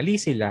na mali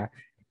sila,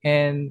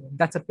 and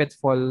that's a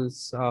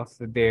pitfalls of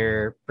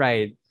their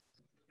pride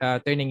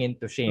turning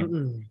into shame.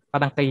 Mm-mm.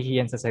 Parang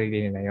kahihiyan sa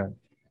sarili nila yon,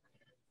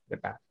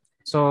 diba?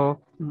 So,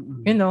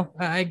 Mm-mm.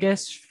 I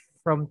guess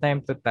from time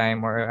to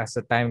time or as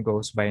the time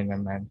goes by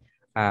naman,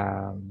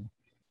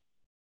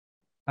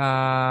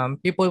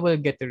 people will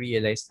get to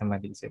realize na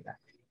mali sila.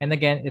 And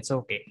again, it's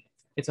okay.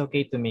 It's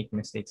okay to make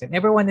mistakes. And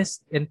everyone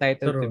is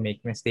entitled to True. make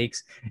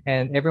mistakes.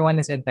 And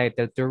everyone is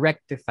entitled to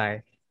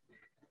rectify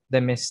the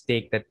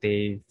mistake that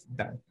they've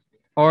done.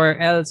 Or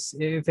else,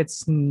 if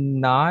it's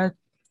not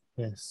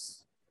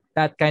Yes.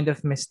 that kind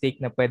of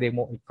mistake na pwede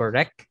mo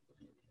i-correct,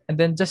 and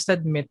then just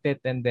admit it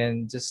and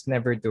then just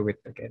never do it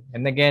again.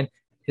 And again,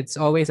 it's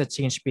always a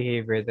change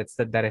behavior that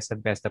is the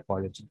best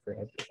apology for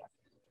everyone.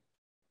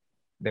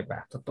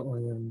 Diba?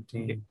 Totoo yun,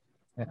 Jane.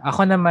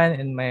 Ako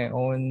naman, in my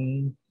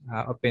own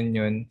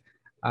opinion,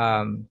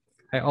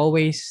 I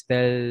always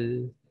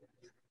tell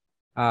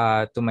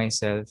to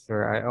myself,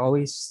 or I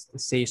always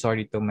say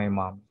sorry to my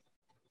mom,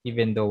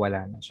 even though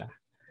wala na siya.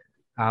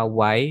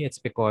 Why? It's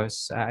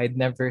because I'd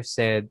never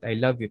said I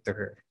love you to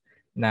her.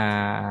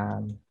 Na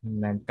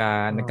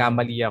Oh.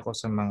 nagkamali ako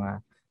sa mga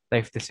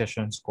life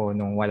decisions ko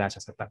nung wala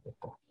siya sa tabi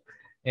ko.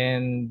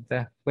 And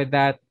with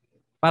that,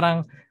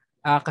 parang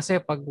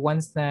kasi pag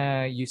once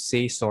na you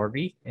say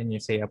sorry and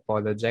you say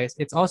apologize,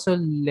 it's also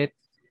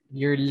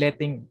you're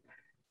letting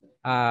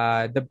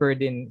the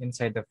burden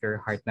inside of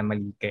your heart na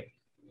mali ka eh.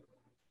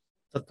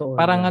 Totoo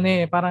Parang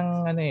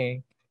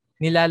yan.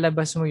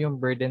 nilalabas mo yung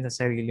burden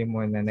sa sarili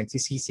mo na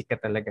nagsisisi ka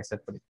talaga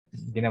sa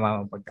ginawa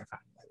mong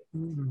pagkakamali.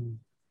 Mm-mm.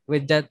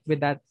 With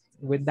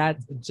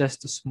that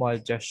just a small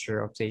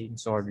gesture of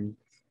saying sorry,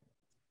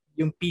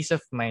 yung peace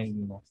of mind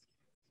mo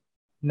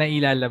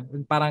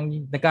parang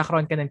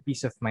nagkakaroon ka ng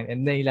peace of mind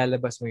and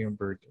nailalabas mo yung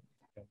burden.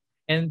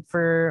 And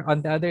for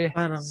on the other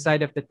Parang, side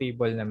of the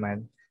table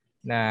naman,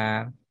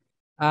 na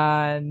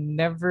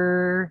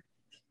never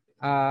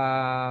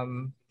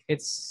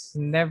it's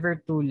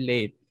never too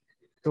late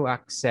to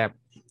accept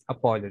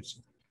apology.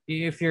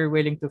 If you're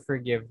willing to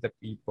forgive the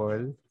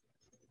people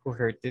who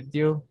hurted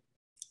you,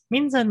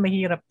 minsan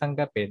mahirap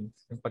tanggapin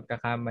yung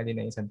pagkakamali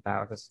ng isang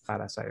tao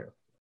para sa'yo.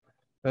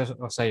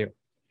 O sa'yo,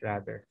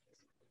 rather.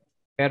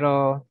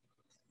 Pero,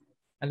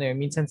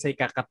 minsan sa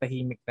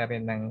ikakatahimik na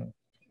rin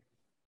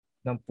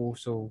ng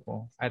puso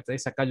ko at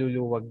sa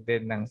kaluluwag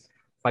din ng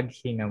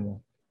paghinga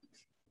mo.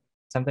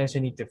 Sometimes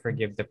you need to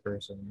forgive the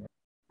person.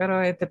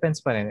 Pero it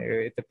depends pa rin.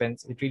 It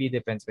really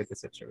depends with the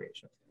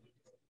situation.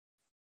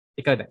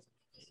 Ikaw din.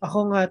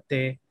 ako nga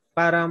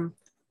parang,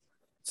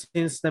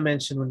 since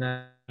na-mention mo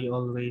na you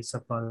always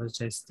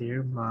apologize to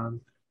your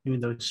mom,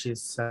 even though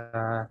she's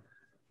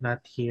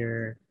not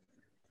here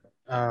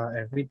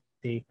every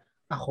day,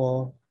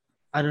 ako,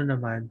 ano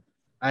naman,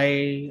 I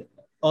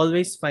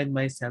always find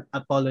myself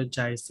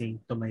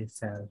apologizing to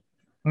myself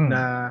Mm.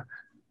 na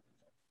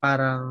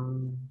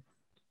parang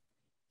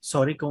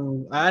sorry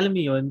kung alam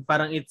mo yun,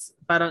 parang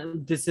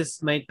this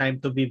is my time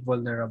to be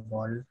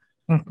vulnerable,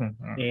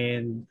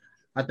 and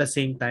at the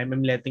same time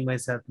I'm letting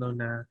myself know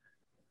na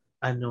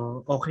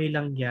okay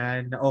lang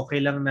yan, na okay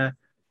lang na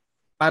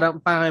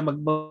parang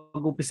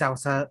mag-umpisa ako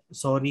sa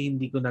sorry,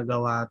 hindi ko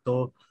nagawa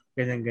to,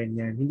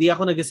 ganyan. Hindi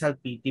ako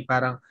nag-self-pity,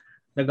 parang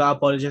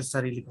nag-apologize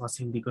sa sarili ko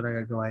kasi hindi ko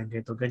nagagawa yung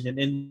ganito, ganyan.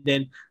 And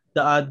then, the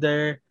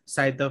other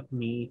side of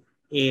me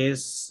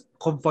is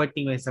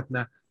comforting myself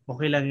na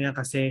okay lang yan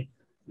kasi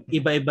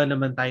iba-iba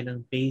naman tayo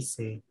ng pace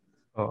eh.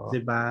 Oo.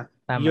 'Di ba?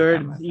 Tama,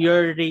 tama.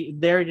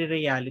 Their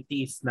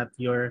reality is not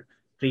your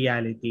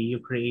reality. You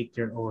create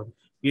your own.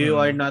 You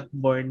are not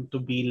born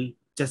to be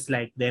just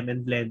like them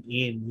and blend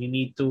in. You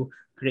need to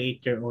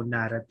create your own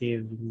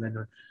narrative.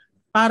 Ganun.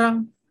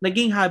 Parang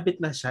naging habit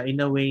na siya in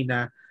a way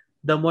na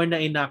the more na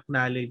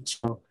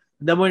ina-acknowledge ko,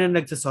 the more na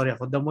nagsasorry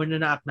ako, the more na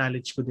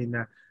na-acknowledge ko din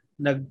na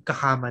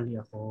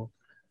nagkakamali ako.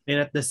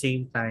 And at the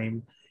same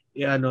time,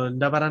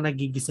 na parang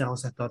nagigising ako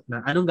sa thought na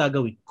anong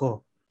gagawin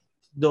ko?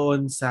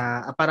 doon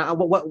sa parang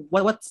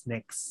what's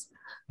next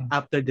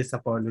after this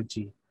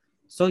apology.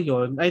 So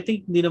yun, I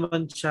think hindi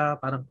naman siya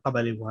parang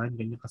kabaliwan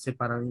ganyan kasi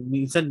parang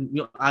minsan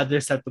yung other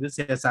side ko din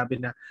sinasabi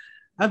na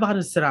baka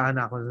nasiraan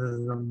ako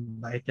ng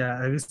bait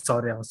kaya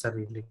sorry ako sa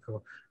sarili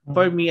ko.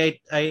 For me,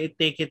 I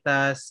take it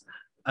as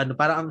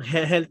parang ang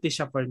healthy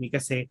siya for me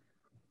kasi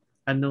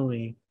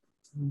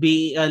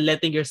be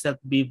letting yourself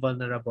be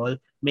vulnerable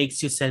makes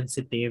you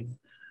sensitive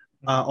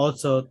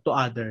also to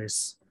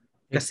others.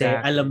 Kasi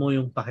alam Exactly. mo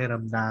yung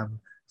pakiramdam.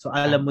 So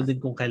alam mo Tama. din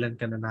kung kailan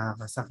ka na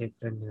nakakasakit.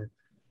 Ganyan.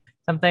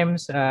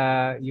 Sometimes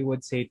you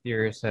would say to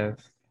yourself,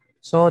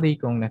 sorry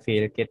kung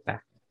na-fail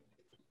kita.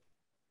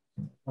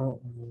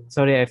 Oo.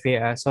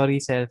 Sorry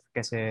self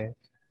kasi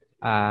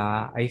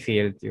I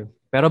failed you.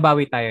 Pero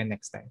bawi tayo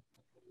next time.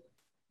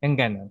 Yung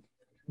ganun.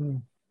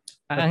 Totoo.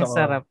 Ang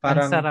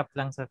Parang, sarap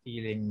lang sa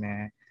feeling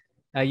na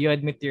you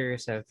admit to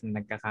yourself na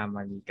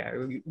nagkakamali ka.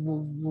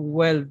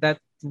 Well, that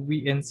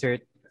we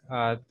insert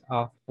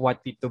of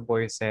what Tito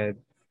Boy said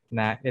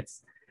na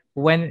it's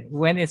when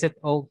is it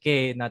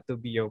okay not to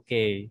be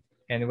okay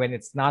and when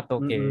it's not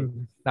okay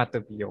mm-mm. not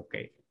to be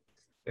okay.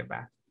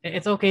 Diba?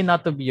 It's okay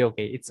not to be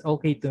okay. It's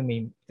okay to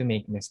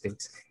make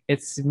mistakes. It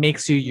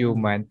makes you Mm-mm.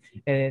 human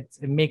and it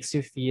makes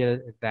you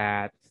feel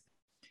that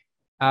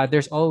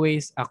there's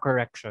always a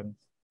correction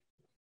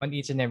on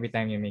each and every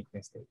time you make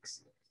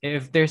mistakes.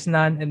 If there's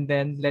none, and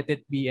then let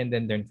it be, and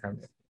then learn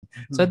from it.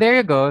 So there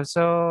you go.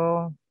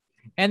 So,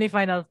 any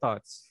final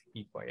thoughts,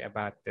 Ipoy,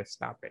 about this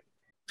topic?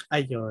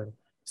 Ayun.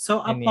 So,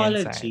 Any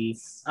apology,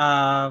 insights?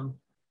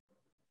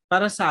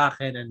 para sa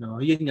akin,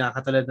 yun nga,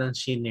 katulad ng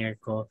shinare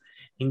ko,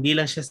 hindi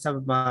lang siya sa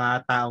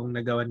mga taong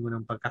nagawan mo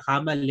ng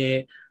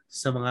pagkakamali,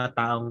 sa mga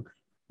taong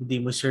hindi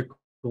mo sure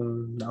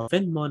kung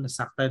na-offend mo,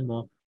 nasaktan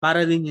mo,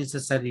 para din yun sa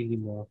sarili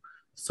mo.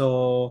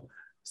 So,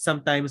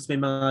 sometimes may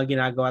mga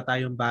ginagawa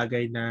tayong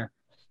bagay na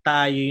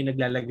tayo yung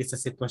naglalagay sa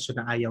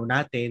sitwasyon na ayaw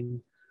natin.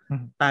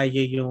 Tayo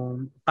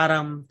yung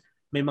parang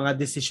may mga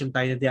decision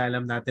tayo na di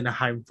alam natin na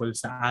harmful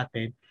sa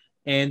atin.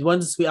 And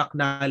once we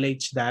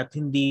acknowledge that,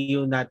 hindi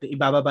yung natin,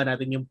 ibababa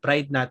natin yung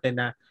pride natin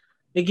na,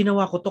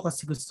 ginawa ko to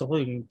kasi gusto ko.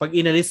 Pag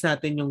inalis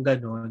natin yung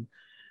ganun,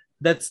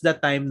 that's the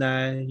time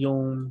na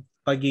yung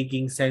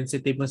pagiging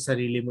sensitive mo sa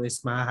sarili mo is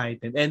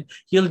ma-heightened. And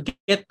you'll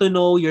get to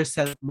know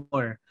yourself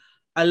more.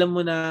 Alam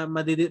mo na,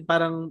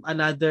 parang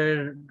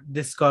another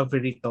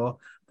discovery to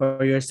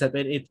for yourself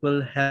and it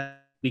will help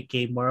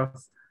become more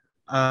of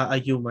a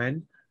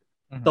human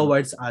Mm-hmm.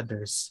 towards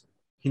others.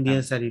 Hindi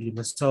yung sarili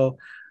mo. So,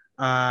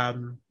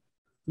 um,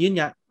 yun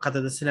nga,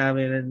 katulad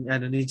sinabi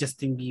ni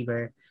Justin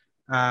Bieber,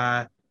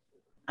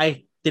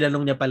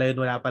 tinanong niya pala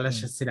yun, wala pala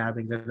siya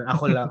sinabing gano'n.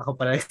 Ako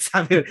pala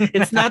nagsabi.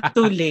 It's not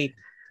too late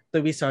to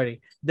be sorry.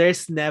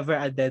 There's never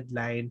a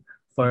deadline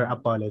for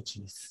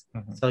apologies.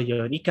 Mm-hmm. So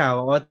yun,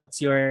 ikaw,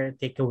 what's your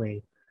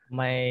takeaway?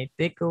 My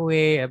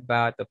takeaway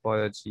about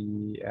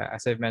apology,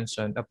 as I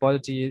mentioned,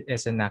 apology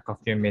is an act of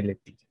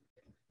humility.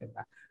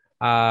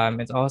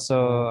 It's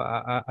also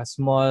a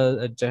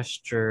small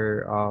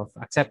gesture of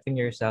accepting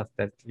yourself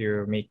that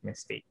you make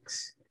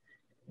mistakes.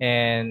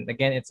 And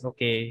again, it's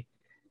okay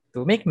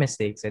to make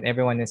mistakes, and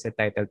everyone is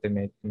entitled to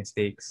make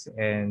mistakes,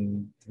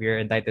 and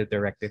we're entitled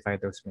to rectify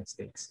those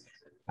mistakes.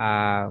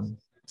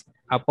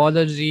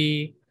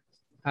 Apology,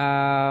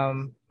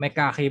 may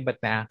kaakibat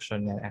na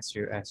action yan, as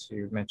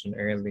you mentioned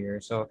earlier.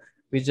 So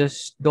we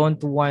just don't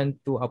want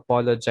to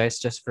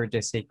apologize just for the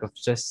sake of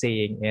just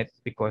saying it,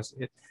 because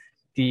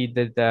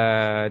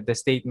the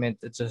statement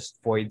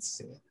just voids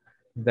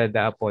the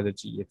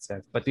apology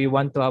itself. But we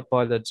want to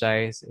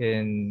apologize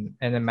in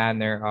a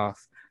manner of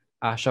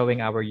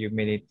showing our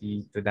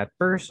humility to that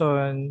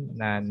person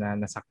na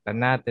nasaktan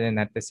natin, and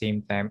at the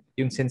same time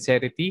yung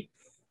sincerity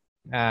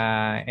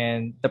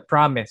and the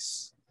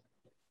promise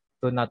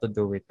to not to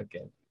do it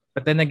again.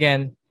 But then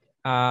again,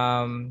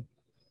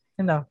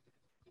 you know,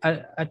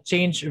 a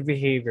change of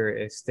behavior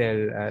is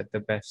still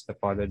the best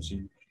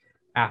apology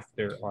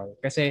after all.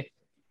 Kasi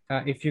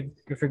if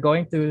you're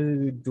going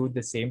to do the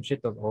same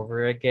shit all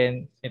over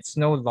again, it's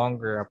no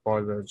longer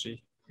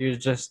apology. You're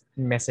just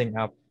messing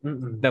up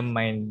the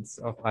minds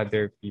of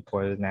other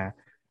people na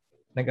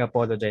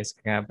nag-apologize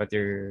ka nga, but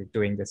you're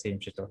doing the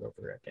same shit all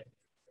over again.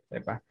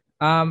 Diba?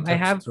 I That's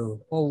have true.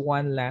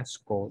 one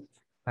last quote.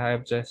 I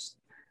just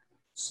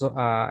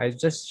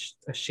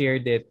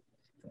shared it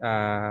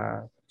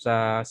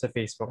sa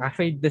Facebook.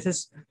 Actually,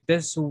 this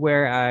is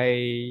where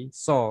I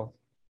saw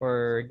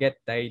or get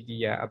the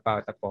idea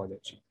about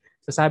apology.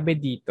 So sabi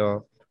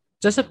dito,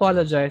 just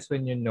apologize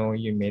when you know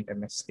you made a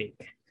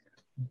mistake.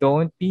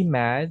 Don't be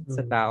mad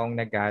sa taong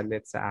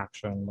nagalit sa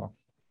action mo.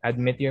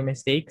 Admit your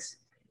mistakes.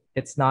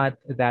 It's not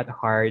that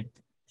hard.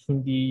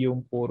 Hindi yung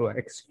puro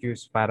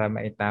excuse para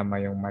maitama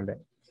yung mali.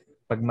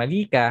 Pag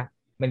mali ka,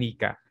 mali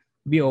ka.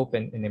 Be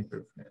open in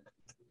improvement.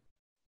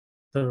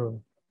 True.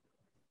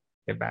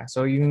 Diba?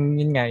 So yun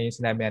nga yung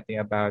sinabi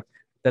natin about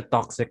the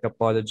toxic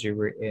apology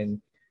we're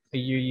in.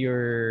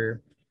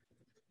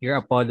 You're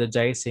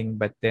apologizing,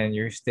 but then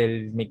you're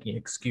still making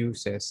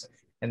excuses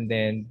and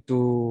then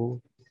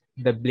do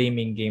the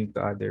blaming game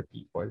to other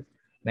people.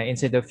 Na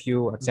instead of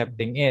you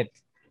accepting it,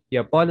 you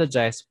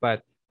apologize,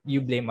 but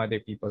you blame other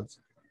people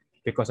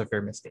because of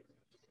your mistake.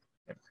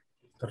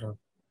 True.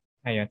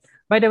 Ayun.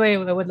 By the way,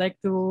 I would like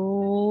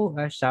to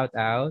shout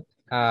out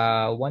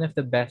one of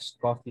the best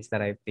coffees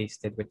that I've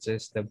tasted, which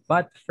is the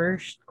But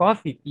First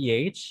Coffee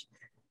PH.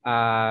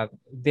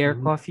 Their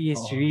coffee is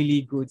Oo.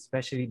 really good,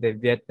 especially the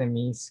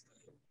Vietnamese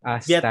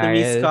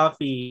Vietnamese style.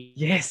 coffee.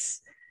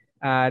 Yes.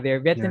 Their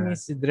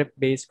Vietnamese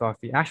drip-based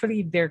coffee.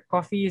 Actually, their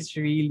coffee is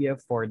really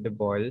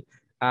affordable.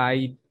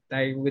 I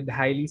would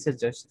highly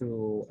suggest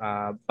to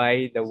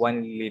buy the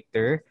 1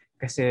 liter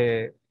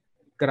kasi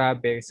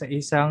grabe, sa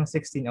isang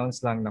 16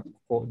 ounce lang na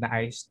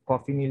iced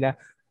coffee nila,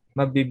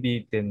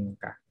 mabibitin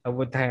ka. I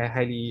would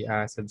highly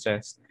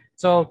suggest.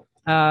 So,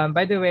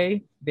 by the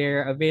way,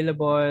 they're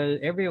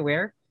available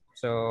everywhere.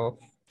 So,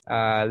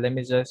 let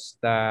me just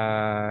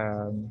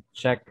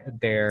check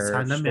their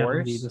Sana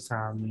meron dito stores.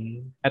 sa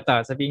amin.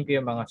 Ito, sabihin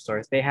ko yung mga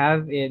stores. They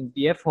have in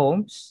DF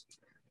Homes.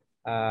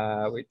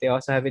 They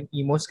also have in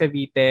Imos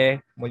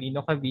Cavite,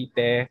 Molino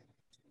Cavite,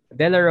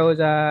 De La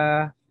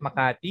Rosa,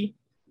 Makati.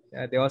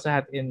 They also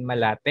have in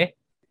Malate,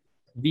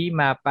 V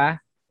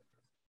Mapa,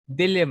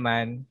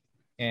 Diliman,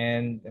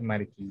 and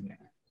Marikina.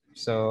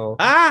 So,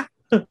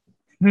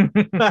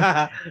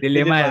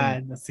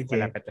 Diliman. Sige.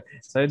 Malapit.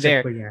 So Check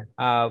there. ko yan.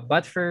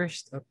 But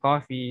first,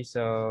 coffee.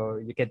 So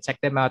you can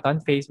check them out on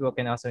Facebook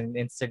and also on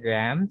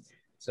Instagram.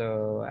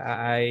 So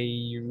I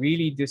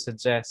really do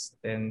suggest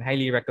and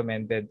highly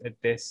recommended at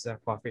this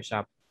coffee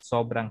shop.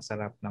 Sobrang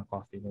sarap ng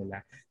coffee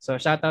nila. So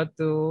shout out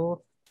to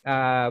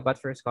But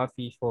First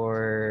Coffee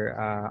for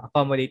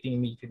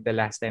accommodating me the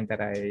last time that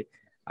I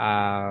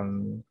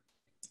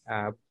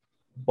uh,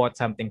 bought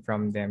something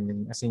from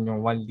them. As in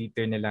yung 1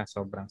 liter nila,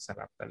 sobrang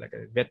sarap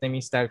talaga.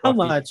 Vietnamese style How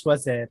coffee. much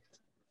was it?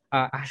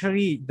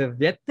 Actually, the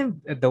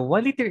 1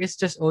 liter is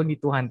just only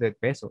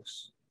 200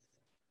 pesos.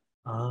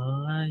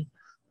 Ay,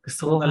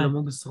 alam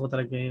mo, gusto ko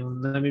talaga yung,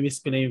 namimiss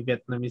ko na yung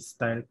Vietnamese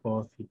style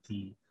coffee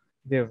tea.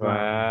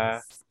 Diba?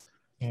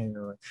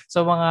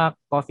 So, mga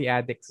coffee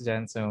addicts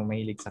dyan, so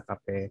mahilig sa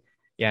kape,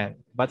 yan.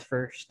 But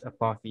first, a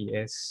coffee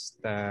is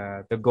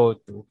the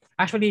go-to.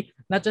 Actually,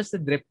 not just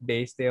the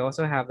drip-based, they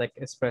also have like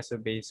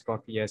espresso-based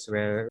coffee as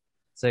well.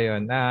 So,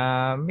 yun.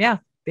 Yeah,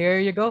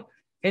 there you go.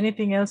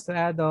 Anything else to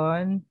add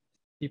on,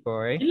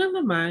 Pipoy? Ilang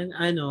naman,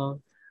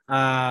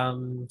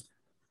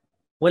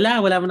 wala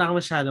mo na ako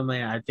masyadong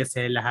may-add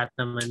kasi lahat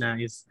naman na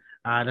is,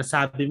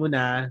 nasabi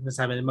na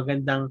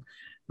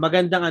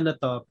magandang ano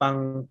to,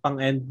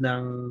 pang-end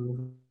ng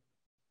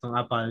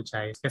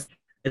apologize. Kasi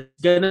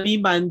it's gonna be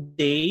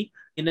Monday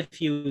in a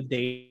few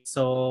days.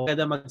 So,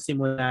 kada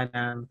magsimula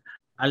ng,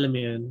 alam mo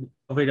yun,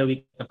 over the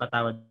week na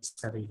patawad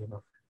sa sarili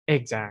mo.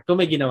 Exactly. Kung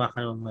may ginawa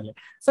ka ng mali.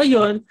 So,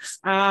 yun,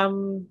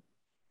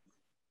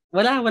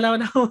 wala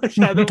na ako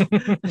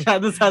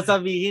masyadong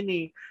sasabihin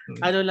eh.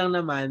 Ano lang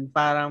naman,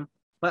 parang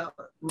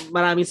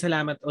maraming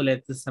salamat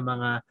ulit sa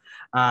mga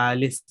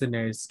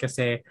listeners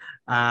kasi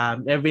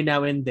every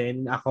now and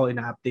then ako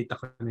ina-update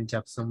ako ng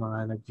jobs ng mga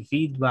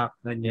nag-feedback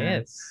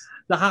ganyan. Yes.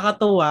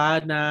 Nakakatuwa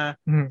na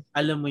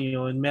alam mo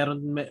yun,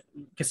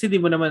 kasi di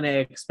mo naman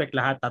na-expect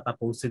lahat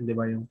tatapusin, di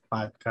ba, yung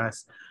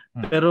podcast.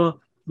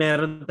 Pero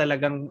meron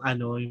talagang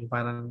yung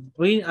parang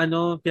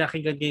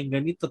pinakinggan kayo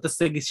ganito,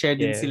 tapos nag-share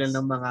din sila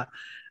ng mga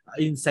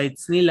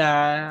insights nila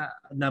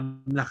na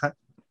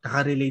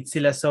nakarelate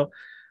sila. So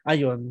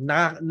ayun,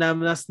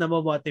 mas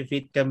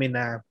na-motivate kami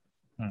na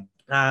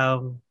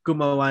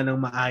gumawa ng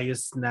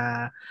maayos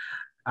na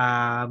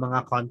mga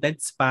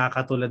contents pa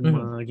katulad ng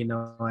mga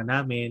ginawa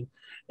namin.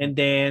 And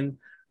then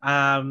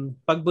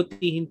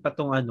pagbutihin pa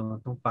tong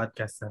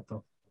podcast na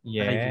to.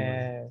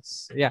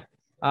 Yes. Yeah.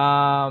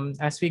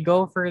 As we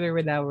go further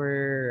with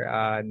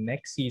our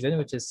next season,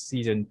 which is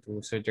season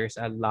 2, so there's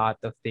a lot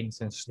of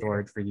things in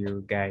store for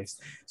you guys.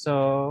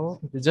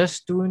 So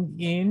just tune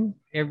in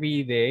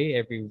every day,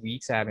 every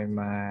week sa aming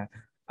mga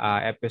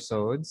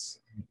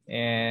episodes.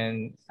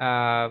 And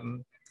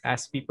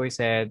as people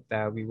said,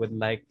 we would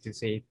like to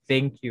say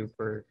thank you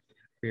for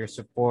your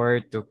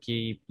support, to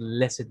keep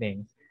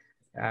listening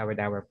with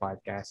our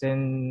podcast.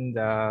 And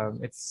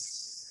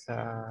it's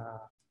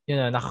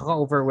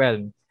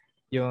nakaka-overwhelm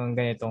yung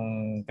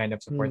ganitong kind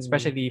of support,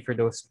 especially for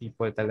those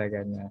people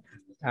talaga na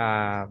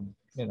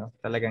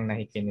talagang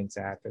nakikinig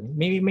sa atin.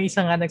 May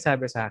isa nga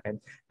nagsabi sa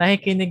akin,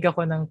 nakikinig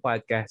ako ng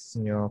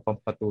podcast nyo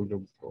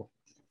pampatulog ko.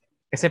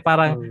 Kasi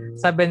parang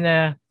sabi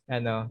niya,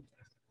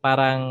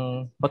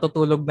 parang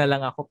matutulog na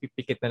lang ako,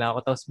 pipikit na lang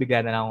ako, tapos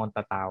bigla na lang akong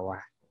tatawa.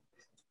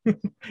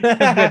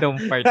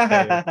 Ganong part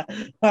kayo.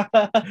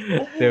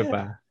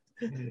 Diba?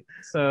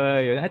 So,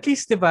 yun. At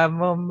least, diba,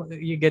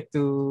 you get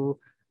to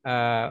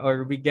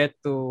or we get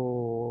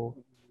to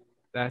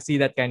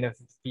see that kind of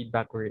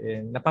feedback we're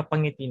in.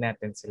 Napapangiti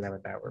natin sila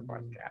with our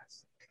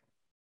podcast.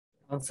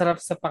 Ang sarap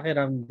sa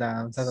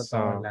pakiramdam, sa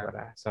totoo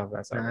lang.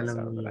 Sobra.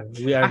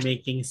 We are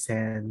making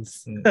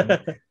sense.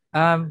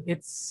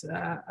 It's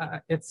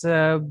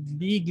a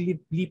big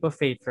leap of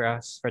faith for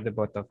us, for the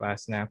both of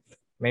us, na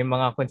may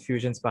mga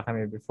confusions pa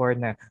kami before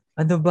na,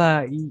 ano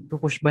ba,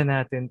 i-push ba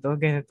natin to?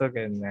 Ganito,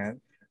 ganyan.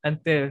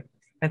 Until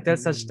until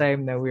such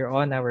time that we're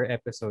on our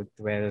episode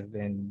 12,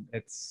 and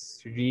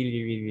it's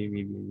really, really,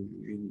 really, really,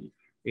 really,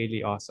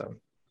 really awesome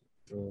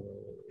to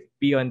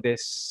be on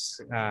this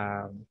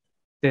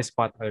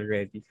spot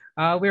already.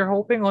 We're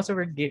hoping also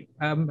we're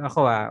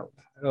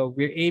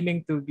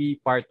aiming to be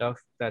part of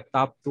the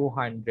top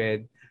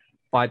 200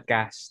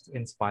 podcast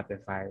in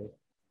Spotify.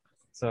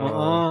 So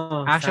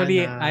Oo,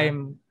 sana.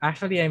 I'm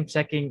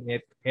checking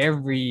it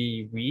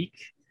every week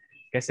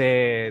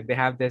kasi they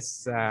have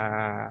this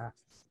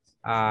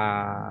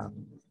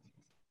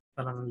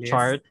Parang list.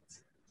 chart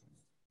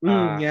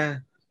uh, Yeah.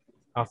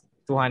 of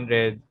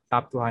 200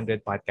 top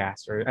 200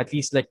 podcasts, or at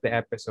least like the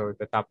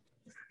top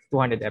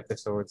 200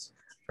 episodes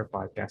per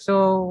podcast.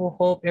 So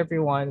hope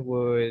everyone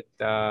would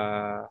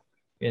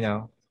you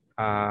know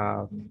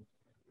um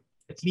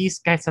at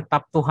least kahit sa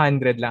top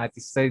 200 lang, at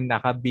least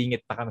nakabingit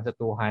na kami sa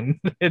 200.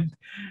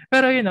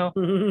 Pero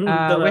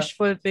Diba?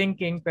 wishful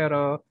thinking,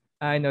 pero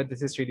I know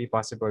this is really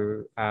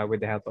possible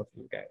with the help of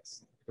you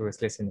guys who is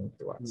listening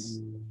to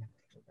us.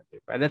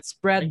 But let's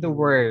spread the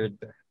word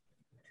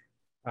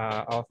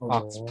of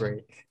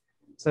Oxbreak.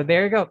 So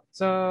there you go.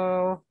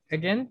 So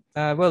again,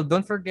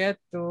 don't forget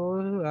to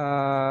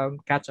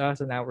catch us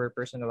on our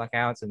personal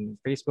accounts on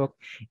Facebook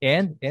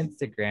and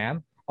Instagram.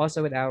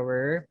 Also with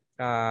our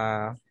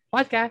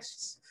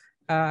podcasts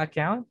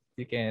account,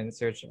 you can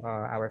search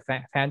our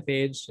fan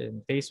page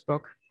in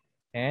Facebook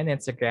and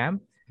Instagram.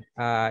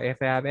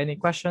 If you have any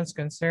questions,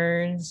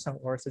 concerns,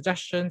 or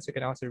suggestions, you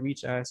can also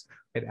reach us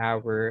with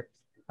our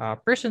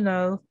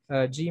personal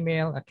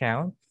Gmail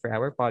account for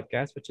our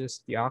podcast, which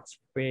is the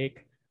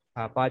Oxbreak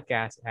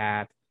podcast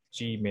at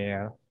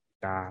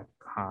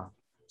gmail.com.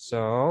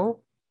 So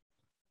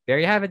there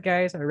you have it,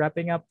 guys.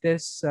 Wrapping up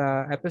this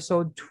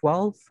episode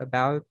 12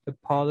 about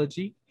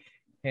apology.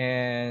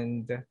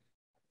 And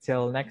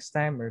till next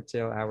time, or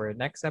till our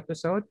next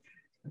episode,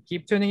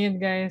 keep tuning in,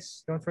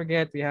 guys. Don't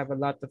forget, we have a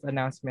lot of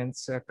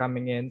announcements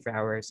coming in for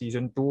our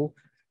season 2.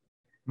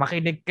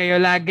 Makinig kayo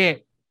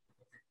lagi.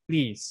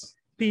 Please.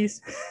 Please.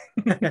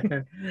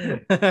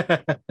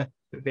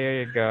 There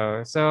you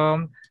go.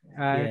 So,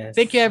 Yes.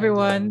 thank you,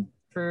 everyone,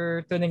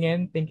 for tuning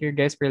in. Thank you,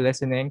 guys, for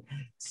listening.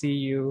 See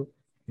you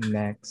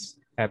next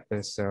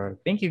episode.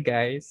 Thank you,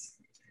 guys.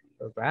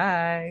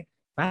 Bye-bye.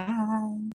 Bye.